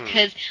 right?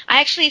 Because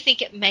I actually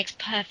think it makes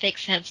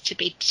perfect sense to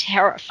be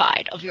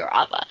terrified of your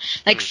other,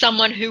 like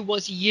someone who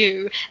was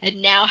you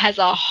and now has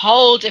a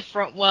whole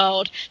different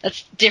world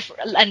that's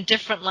different and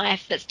different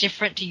life that's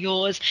different to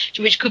yours,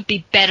 which could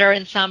be better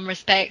in some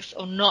respects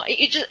or not.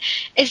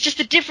 It's just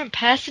a different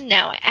person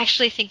now. I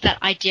actually think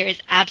that idea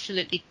is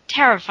absolutely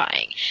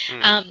terrifying.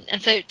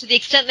 And so to the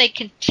extent they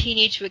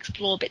continue to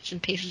explore bits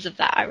and pieces of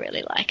that, I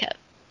really like it.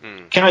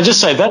 Can I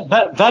just say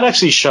that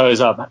actually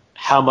shows up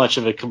how much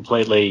of a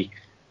perhaps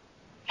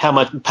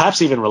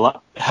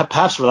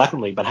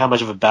reluctantly, but how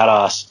much of a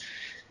badass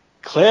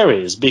Claire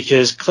is,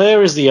 because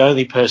Claire is the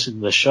only person in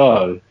the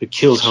show who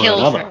kills her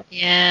own other.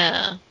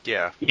 Yeah.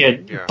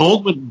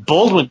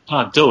 Baldwin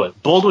can't do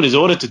it. Baldwin is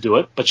ordered to do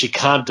it, but she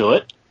can't do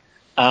it.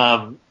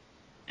 And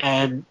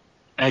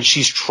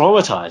she's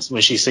traumatized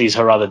when she sees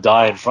her other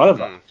die in front of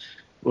her.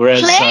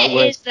 Whereas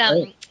Claire is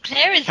dead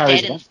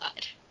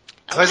inside.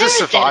 Claire's a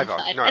survivor.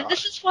 No, and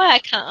this is why I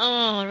can't.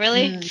 Oh,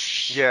 really?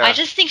 Yeah. I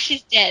just think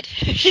she's dead.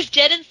 She's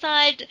dead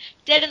inside,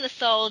 dead in the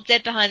soul,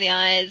 dead behind the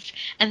eyes,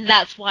 and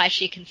that's why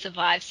she can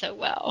survive so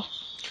well.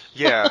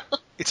 Yeah,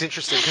 it's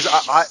interesting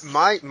because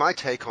my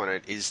take on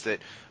it is that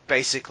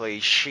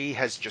basically she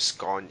has just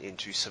gone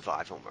into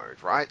survival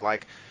mode, right?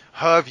 Like,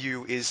 her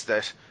view is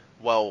that,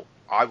 well,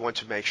 I want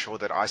to make sure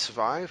that I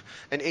survive,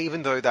 and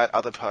even though that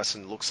other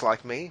person looks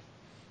like me,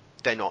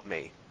 they're not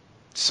me.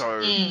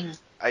 So,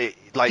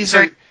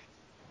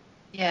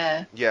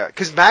 Yeah. Yeah,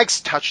 because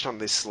Mags touched on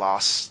this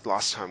last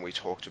time we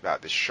talked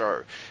about this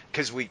show,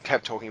 because we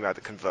kept talking about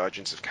the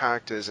convergence of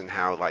characters and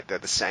how like they're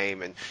the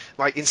same, and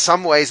like in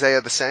some ways they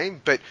are the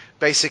same, but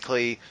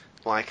basically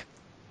like,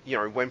 you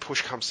know, when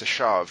push comes to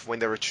shove, when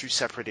there are two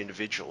separate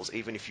individuals,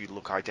 even if you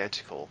look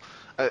identical,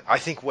 I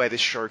think where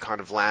this show kind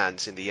of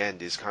lands in the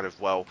end is kind of,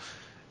 well,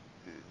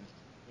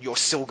 you're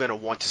still going to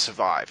want to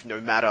survive,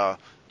 no matter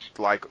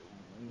like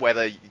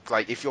whether,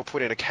 like, if you're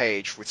put in a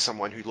cage with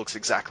someone who looks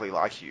exactly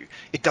like you,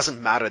 it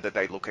doesn't matter that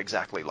they look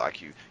exactly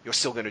like you. You're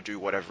still going to do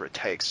whatever it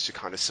takes to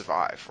kind of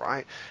survive,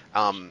 right?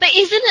 But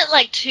isn't it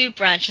like two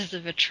branches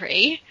of a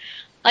tree?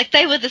 Like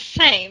they were the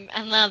same,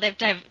 and now they've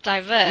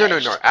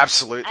diverged. No,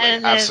 absolutely,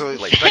 And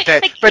absolutely.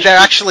 there's- But they're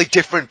actually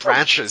different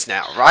branches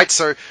now, right?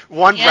 So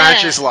one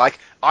branch is like,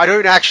 I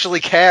don't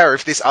actually care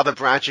if this other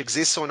branch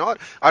exists or not.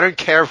 I don't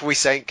care if we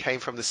came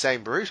from the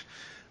same root.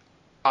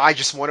 I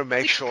just want to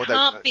make sure that...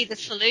 can't be the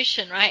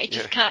solution, right? It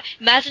just can't.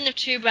 Imagine if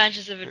two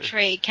branches of a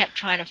tree kept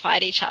trying to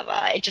fight each other.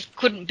 It just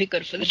couldn't be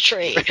good for the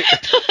tree.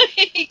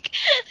 like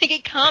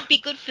it can't be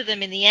good for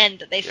them in the end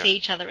that they see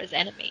each other as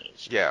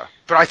enemies. Yeah,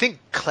 but I think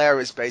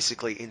Claire is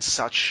basically in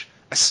such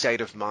a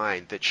state of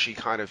mind that she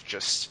kind of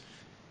just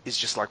is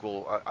just like,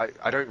 well,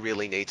 I don't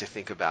really need to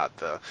think about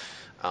the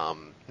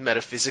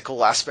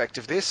metaphysical aspect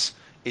of this.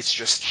 It's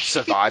just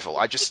survival.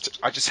 I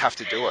just have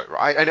to do it,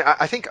 right? And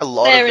I think a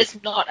lot Claire of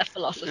is not a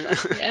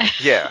philosopher. Yeah.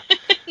 yeah.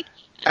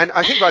 And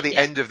I think by the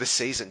end of the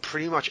season,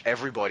 pretty much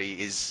everybody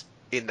is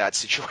in that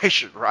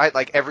situation, right?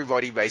 Like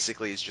everybody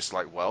basically is just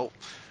like, well,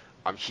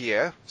 I'm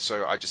here,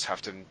 so I just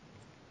have to.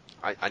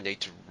 I need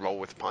to roll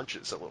with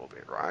punches a little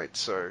bit, right?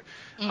 So,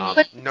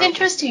 But it's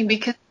interesting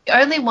because the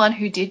only one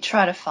who did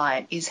try to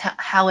fight is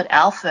Howard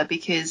Alpha,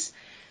 because,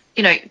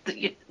 you know,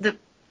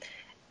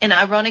 and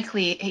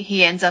ironically,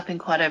 he ends up in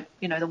quite a,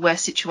 you know, the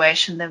worse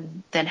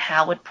situation than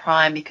Howard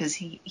Prime, because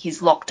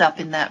he's locked up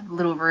in that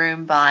little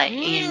room by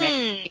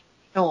Ian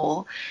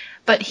McShaw.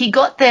 But he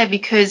got there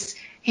because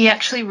he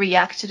actually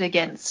reacted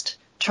against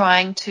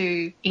trying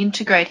to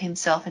integrate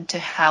himself into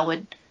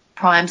Howard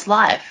Prime's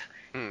life.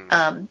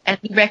 And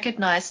he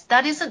recognized,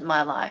 that isn't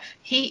my life.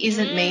 He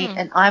isn't me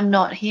and I'm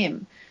not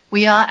him.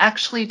 We are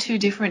actually two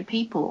different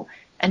people,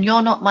 and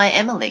you're not my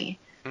Emily.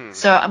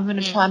 So I'm going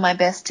to try my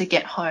best to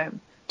get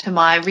home to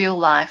my real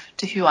life,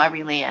 to who I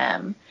really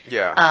am.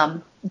 Yeah.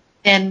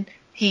 Then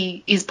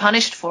he is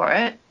punished for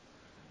it.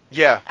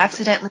 Yeah.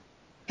 Accidentally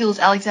kills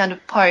Alexander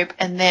Pope,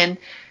 and then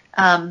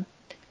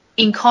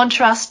in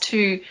contrast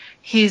to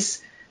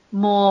his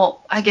more,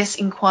 I guess,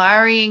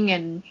 inquiring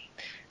and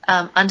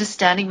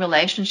understanding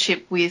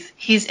relationship with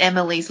his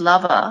Emily's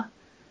lover,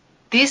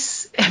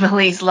 this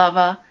Emily's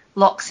lover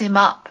locks him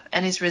up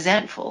and is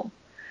resentful.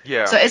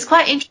 Yeah. So it's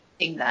quite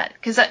interesting that,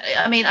 because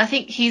I mean, I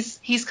think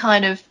he's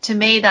kind of, to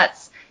me,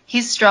 that's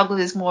his struggle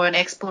is more an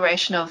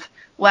exploration of,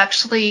 well,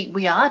 actually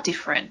we are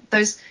different.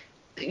 Those,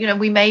 you know,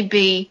 we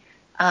may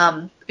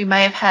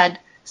have had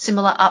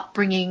similar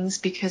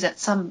upbringings because at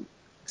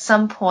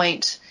some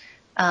point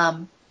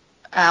our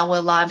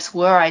lives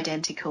were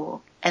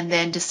identical, and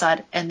then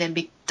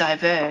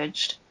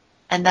diverged,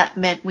 and that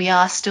meant we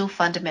are still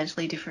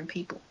fundamentally different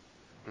people.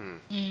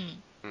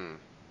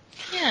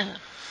 Yeah.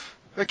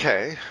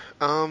 Okay.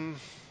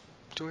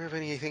 Do we have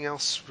anything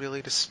else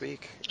really to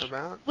speak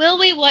about? Will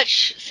we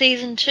watch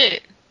season 2?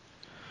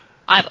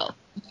 I will.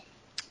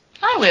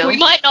 I will. We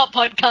might not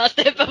podcast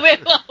it, but we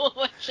will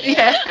watch it.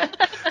 Yeah.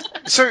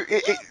 So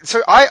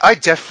I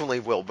definitely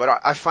will,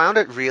 but I found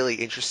it really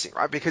interesting,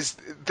 right? Because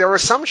there are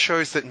some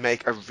shows that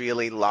make a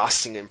really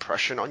lasting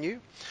impression on you,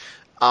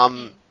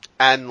 and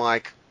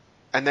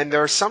then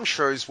there are some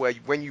shows where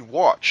when you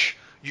watch,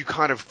 you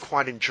kind of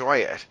quite enjoy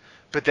it,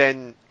 but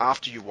then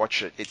after you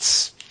watch it,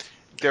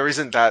 there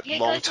isn't that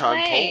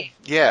long-term pull.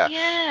 Yeah.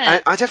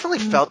 And I definitely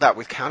felt that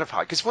with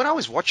Counterpart, because when I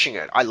was watching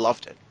it, I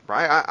loved it,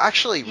 right? I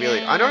actually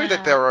really... I know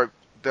that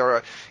there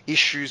are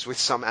issues with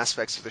some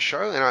aspects of the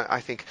show, and I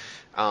think...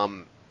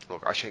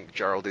 look, I think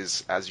Gerald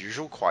is, as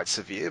usual, quite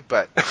severe,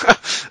 but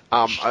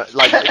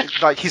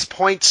like his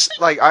points...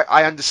 Like,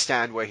 I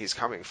understand where he's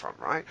coming from,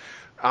 right?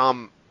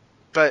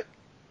 But,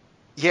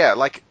 yeah,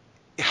 like...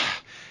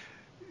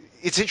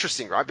 It's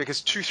interesting, right?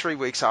 Because 2-3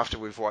 weeks after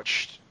we've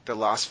watched the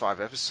last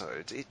 5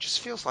 episodes, it just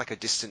feels like a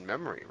distant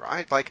memory,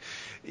 right? Like,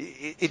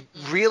 it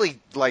really,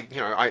 like, you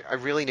know, I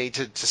really need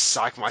to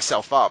psych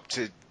myself up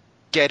to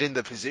get in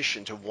the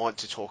position to want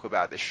to talk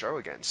about this show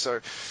again. So,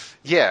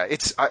 yeah,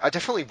 I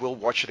definitely will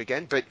watch it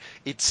again, but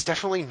it's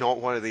definitely not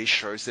one of these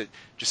shows that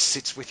just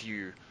sits with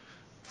you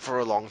for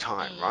a long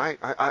time, right?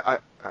 I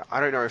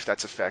don't know if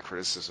that's a fair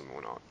criticism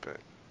or not, but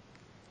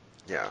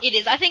yeah. It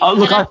is. I think,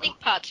 I think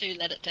part 2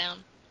 let it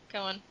down.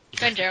 Go on,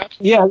 Gerald.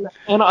 Yeah,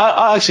 and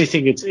I actually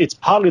think it's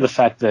partly the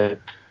fact that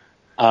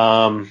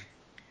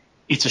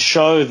it's a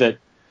show that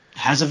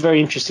has a very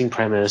interesting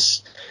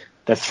premise,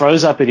 that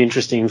throws up an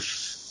interesting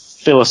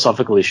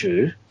philosophical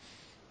issue,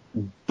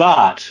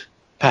 but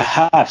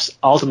perhaps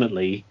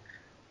ultimately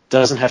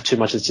doesn't have too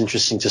much that's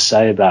interesting to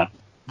say about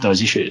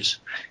those issues,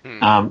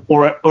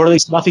 or at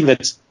least nothing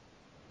that's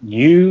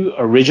new,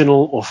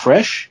 original, or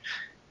fresh.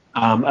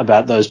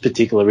 about those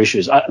particular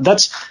issues.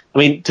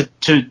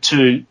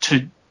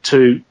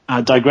 To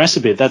digress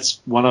a bit,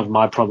 that's one of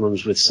my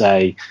problems with,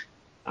 say,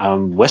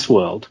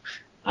 Westworld.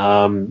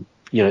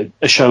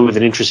 A show with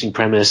an interesting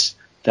premise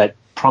that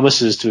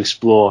promises to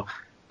explore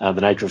the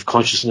nature of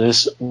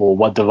consciousness or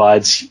what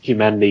divides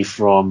humanity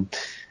from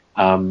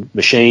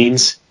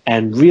machines,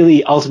 and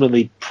really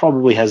ultimately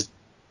probably has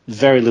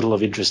very little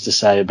of interest to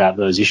say about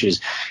those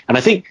issues. And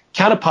I think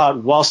Counterpart,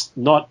 whilst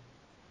not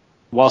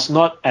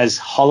as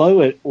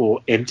hollow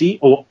or empty,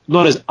 or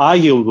not as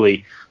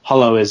arguably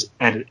hollow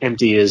and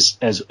empty as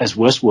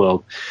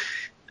Westworld,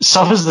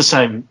 suffers the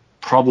same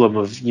problem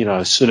of, here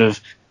are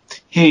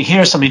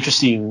some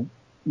interesting,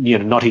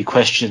 knotty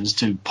questions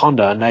to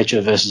ponder,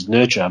 nature versus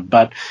nurture,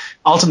 but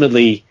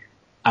ultimately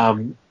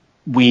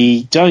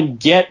we don't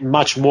get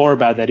much more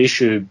about that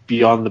issue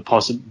beyond the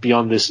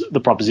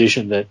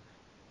proposition that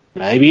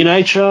maybe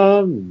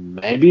nature,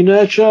 maybe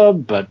nurture,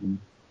 but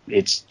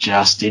it's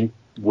just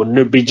wouldn't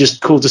it be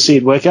just cool to see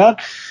it work out?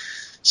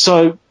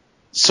 So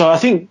I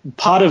think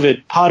part of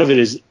it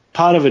is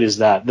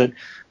that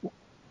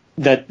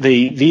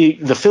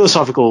the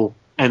philosophical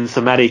and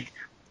thematic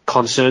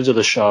concerns of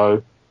the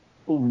show,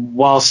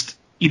 whilst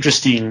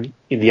interesting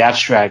in the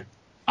abstract,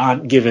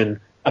 aren't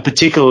given a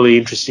particularly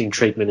interesting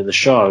treatment in the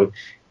show.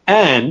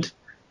 And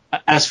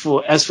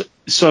so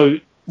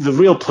the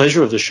real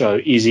pleasure of the show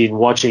is in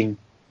watching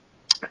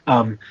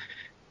a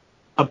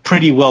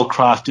pretty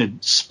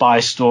well-crafted spy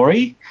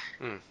story.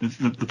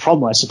 The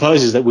problem, I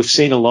suppose, is that we've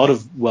seen a lot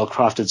of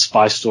well-crafted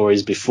spy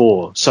stories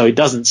before, so it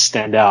doesn't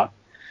stand out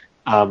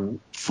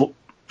for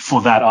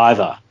that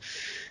either.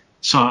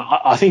 So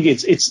I think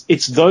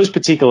it's those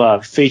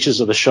particular features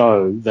of the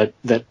show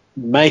that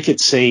make it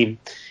seem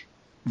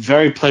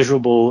very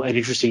pleasurable and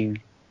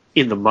interesting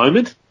in the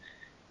moment,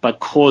 but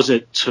cause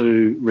it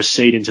to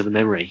recede into the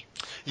memory.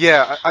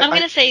 Yeah, I'm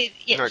going to say...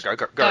 Yeah, no,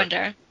 go on,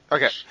 Darren.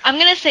 Okay. I'm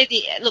going to say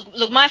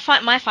look. My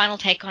final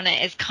take on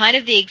it is kind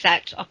of the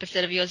exact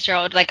opposite of yours,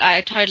 Gerald. Like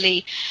I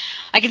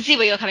can see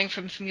where you're coming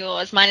from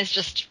yours. Mine is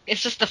just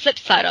the flip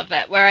side of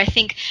it, where I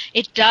think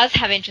it does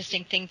have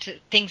interesting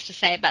things to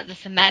say about the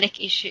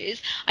thematic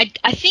issues. I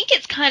think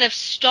it's kind of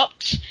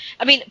stopped.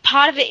 I mean,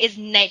 part of it is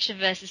nature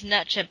versus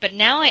nurture, but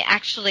now I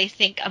actually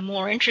think a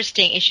more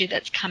interesting issue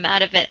that's come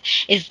out of it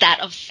is that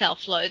of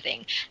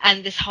self-loathing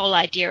and this whole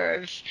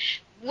idea of,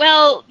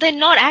 well, they're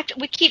not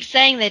we keep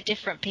saying they're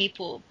different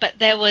people, but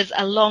there was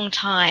a long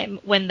time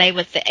when they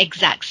were the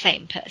exact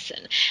same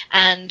person.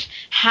 And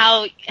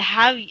how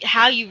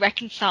you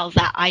reconcile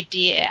that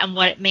idea and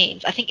what it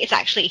means, I think it's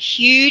actually a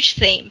huge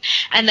theme,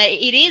 and that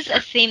it is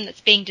a theme that's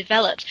being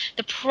developed.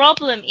 The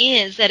problem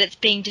is that it's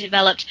being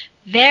developed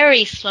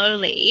very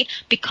slowly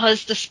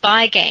because the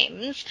spy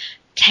games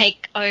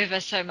take over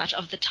so much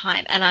of the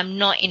time, and I'm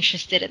not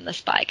interested in the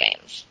spy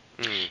games.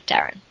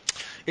 Darren?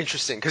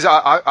 Interesting, because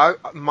I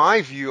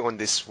my view on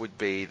this would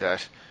be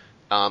that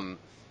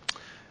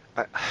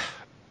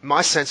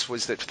my sense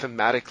was that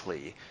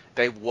thematically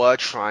they were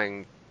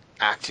trying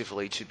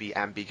actively to be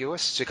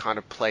ambiguous, to kind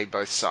of play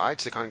both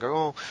sides, to kind of go,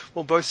 oh,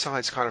 well, both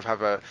sides kind of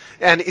have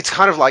and it's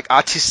kind of like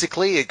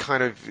artistically it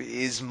kind of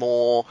is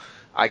more,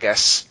 I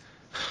guess,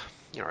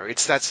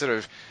 it's that sort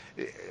of...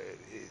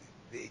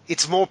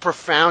 It's more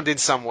profound in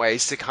some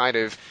ways to kind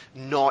of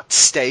not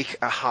stake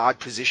a hard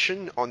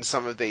position on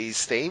some of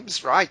these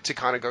themes, right? To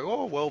kind of go,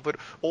 oh, well, but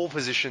all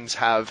positions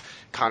have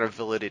kind of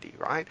validity,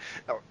 right?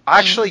 I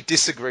actually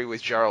disagree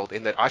with Gerald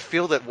in that I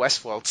feel that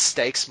Westworld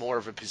stakes more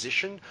of a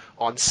position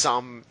on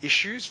some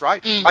issues,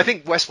 right? I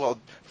think Westworld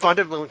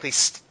fundamentally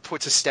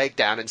puts a stake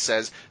down and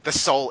says the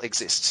soul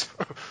exists,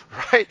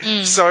 right?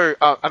 So,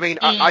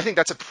 I think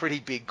that's a pretty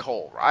big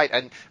call, right?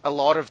 And a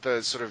lot of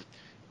the sort of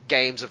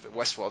games of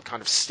Westworld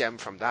kind of stem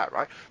from that,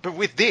 right? But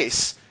with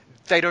this,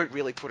 they don't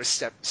really put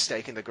a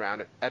stake in the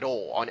ground at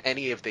all on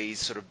any of these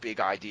sort of big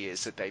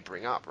ideas that they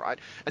bring up, right?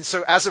 And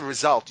so as a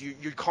result, you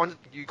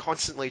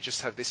constantly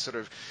just have this sort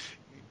of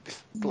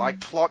like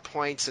plot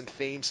points and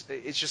themes.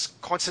 It's just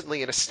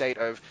constantly in a state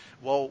of,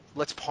 well,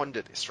 let's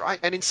ponder this, right?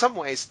 And in some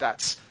ways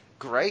that's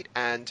great,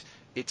 and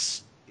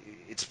it's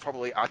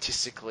probably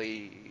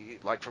artistically,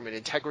 like from an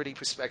integrity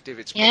perspective,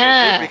 it's probably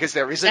good because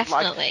there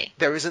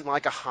isn't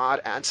like a hard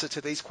answer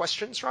to these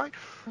questions, right?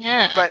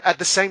 Yeah. But at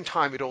the same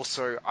time, it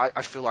also,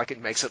 I feel like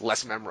it makes it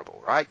less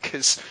memorable, right?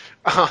 Because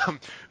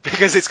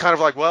it's kind of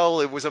like,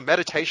 well, it was a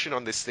meditation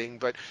on this thing,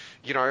 but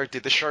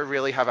did the show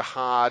really have a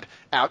hard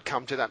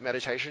outcome to that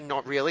meditation?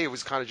 Not really. It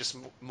was kind of just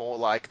more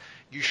like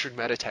you should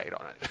meditate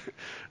on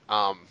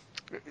it.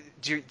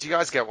 Do you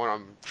guys get what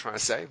I'm trying to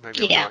say?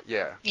 Maybe I'm not.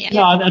 Yeah.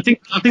 No, I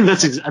think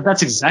that's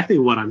exactly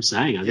what I'm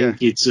saying. I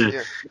think it's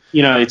it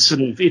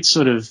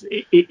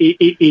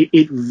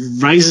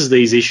raises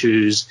these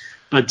issues,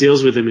 but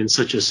deals with them in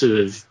such a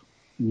sort of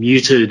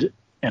muted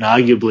and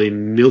arguably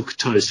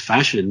milquetoast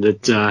fashion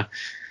that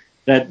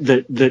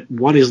that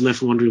one is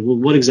left wondering, well,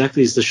 what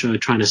exactly is the show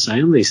trying to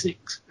say on these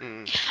things?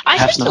 I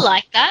tend to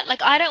like that.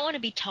 Like, I don't want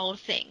to be told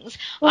things.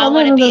 I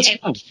want to be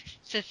able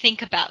to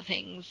think about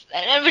things,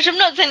 which I'm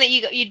not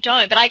saying that you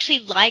don't, but I actually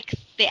like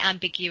the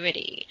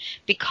ambiguity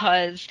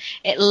because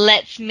it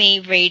lets me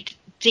read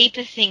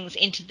deeper things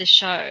into the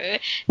show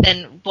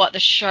than what the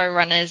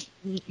showrunners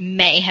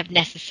may have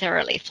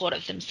necessarily thought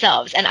of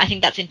themselves, and I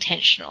think that's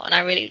intentional, and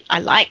I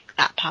like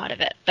that part of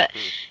it. But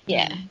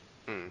yeah.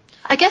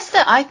 I guess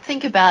that I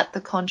think about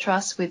the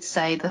contrast with,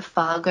 say, the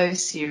Fargo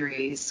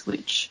series,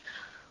 which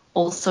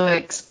also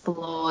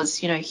explores,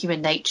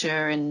 human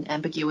nature and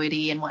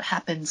ambiguity and what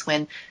happens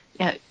when,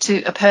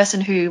 to a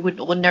person who would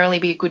ordinarily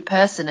be a good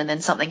person and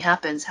then something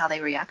happens, how they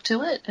react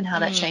to it and how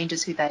that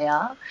changes who they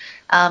are.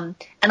 And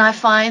I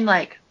find,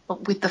 like,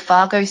 with the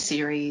Fargo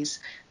series,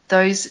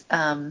 those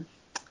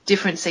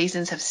different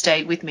seasons have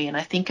stayed with me, and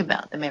I think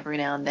about them every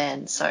now and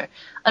then. So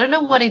I don't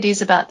know what it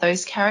is about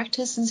those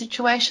characters and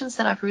situations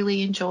that I've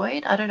really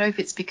enjoyed. I don't know if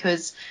it's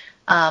because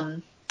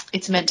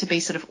it's meant to be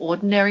sort of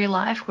ordinary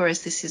life,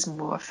 whereas this is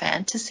more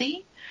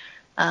fantasy.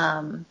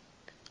 Yeah.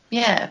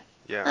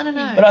 I don't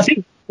know. But I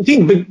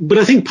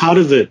think part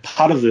of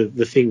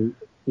the thing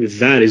with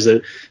that is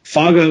that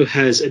Fargo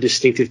has a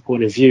distinctive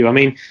point of view. I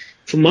mean,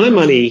 for my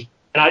money,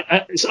 and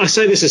I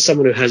say this as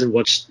someone who hasn't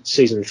watched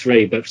season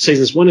 3, but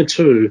seasons 1 and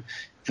 2,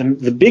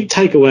 the big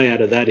takeaway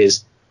out of that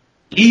is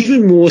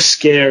even more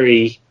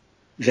scary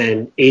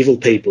than evil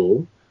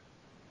people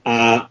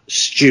are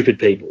stupid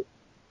people.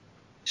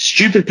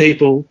 Stupid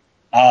people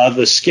are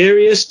the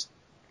scariest,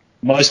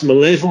 most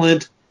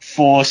malevolent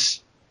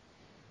force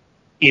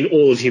in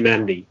all of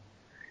humanity.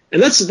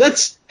 And that's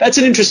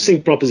an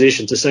interesting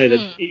proposition to say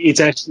that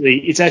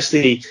it's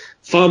actually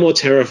far more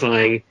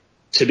terrifying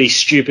to be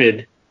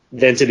stupid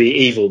than to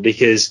be evil,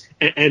 because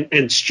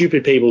and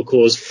stupid people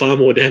cause far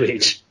more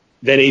damage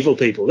than evil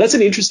people. That's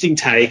an interesting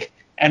take,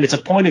 and it's a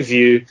point of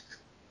view,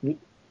 and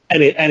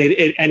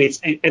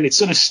it's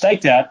sort of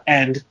staked out,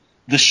 and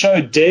the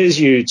show dares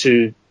you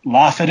to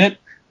laugh at it,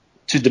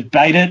 to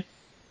debate it,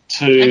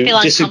 to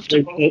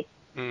disagree with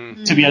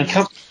it, to be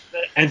uncomfortable,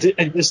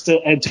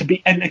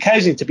 and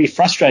occasionally to be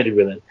frustrated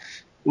with it.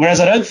 Whereas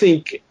I don't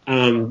think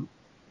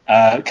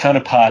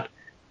Counterpart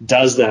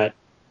does that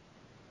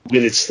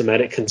with its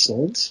thematic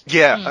concerns.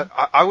 Yeah,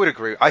 I would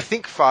agree. I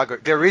think Fargo,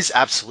 there is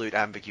absolute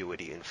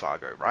ambiguity in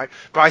Fargo, right?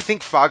 But I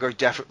think Fargo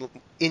definitely,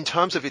 in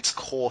terms of its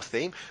core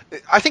theme,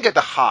 I think at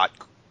the heart,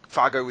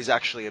 Fargo is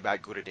actually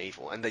about good and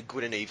evil, and that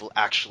good and evil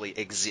actually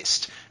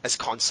exist as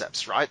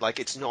concepts, right? Like,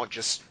 it's not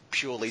just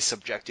purely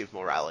subjective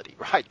morality,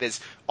 right? There's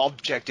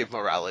objective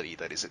morality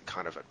that is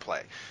kind of at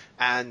play.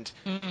 And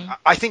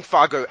I think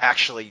Fargo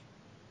actually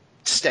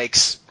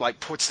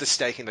puts the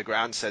stake in the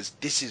ground and says,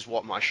 this is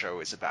what my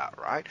show is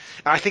about, right?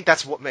 And I think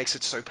that's what makes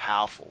it so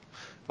powerful.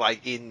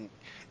 And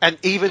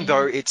even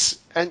though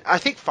and I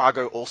think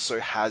Fargo also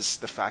has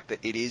the fact that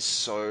it is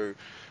so,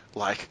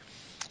 like,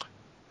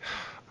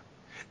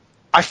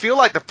 I feel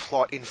like the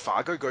plot in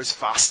Fargo goes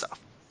faster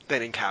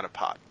than in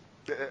Counterpart.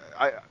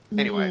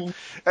 Anyway,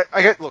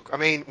 look, I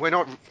mean, we're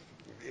not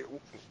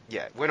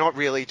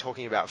really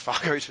talking about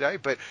Fargo today,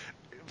 but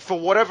for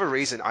whatever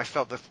reason, I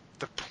felt the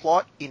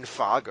plot in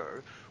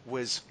Fargo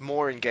was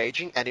more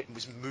engaging and it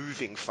was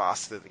moving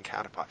faster than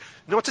Counterpart.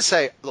 Not to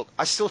say, look,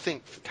 I still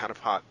think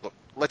Counterpart, look,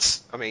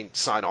 let's,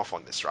 sign off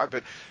on this, right?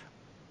 But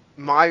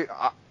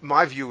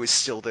my view is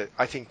still that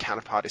I think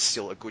Counterpart is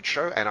still a good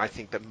show, and I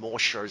think that more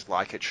shows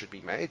like it should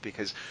be made,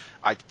 because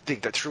I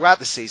think that throughout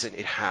the season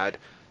it had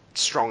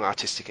strong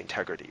artistic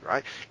integrity,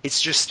 right?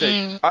 It's just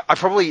that I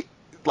probably,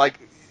 like,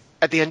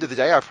 at the end of the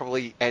day, I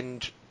probably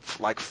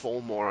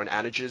fall more on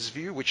Anaja's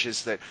view, which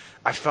is that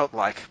I felt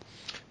like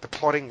the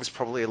plotting was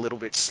probably a little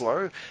bit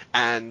slow,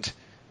 and,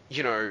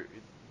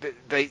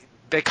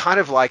 they kind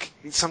of, like,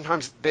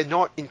 sometimes they're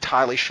not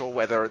entirely sure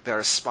whether they're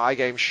a spy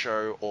game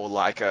show or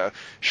like a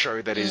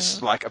show that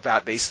is like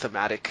about these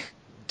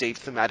deep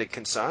thematic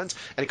concerns,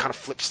 and it kind of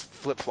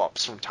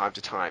flip-flops from time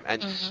to time,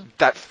 and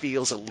that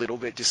feels a little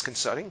bit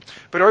disconcerting.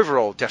 But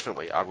overall,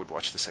 definitely, I would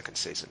watch the second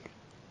season.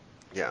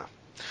 Yeah.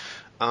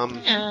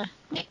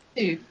 Me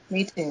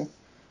too.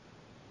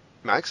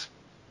 Max?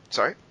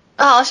 Sorry?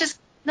 Oh,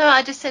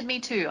 I just said me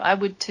too. I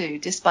would too,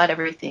 despite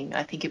everything.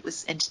 I think it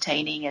was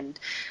entertaining, and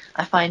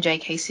I find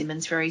J.K.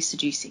 Simmons very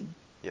seducing.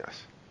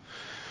 Yes.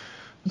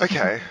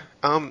 Okay.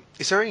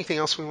 Is there anything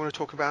else we want to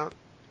talk about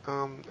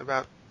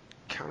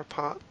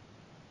Counterpart?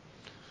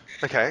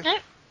 Okay. No.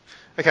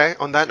 Okay,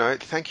 on that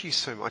note, thank you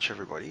so much,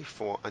 everybody,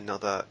 for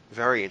another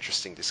very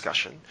interesting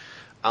discussion.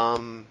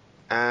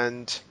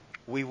 And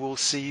we will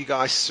see you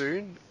guys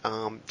soon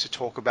to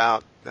talk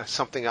about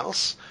something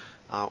else.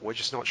 We're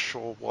just not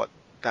sure what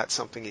that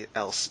something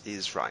else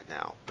is right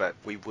now, but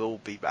we will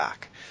be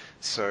back.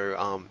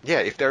 So,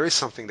 if there is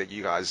something that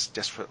you guys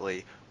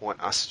desperately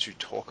want us to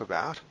talk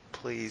about,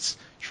 please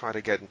try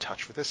to get in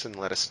touch with us and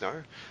let us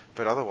know.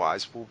 But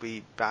otherwise, we'll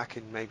be back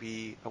in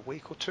maybe a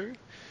week or two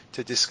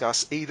to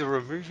discuss either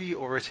a movie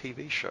or a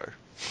TV show.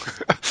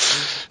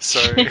 So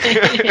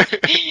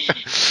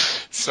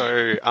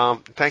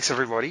thanks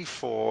everybody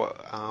for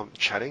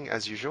chatting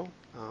as usual.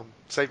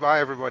 Say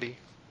bye, everybody.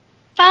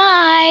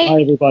 Bye.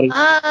 Bye, everybody.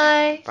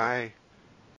 Bye. Bye.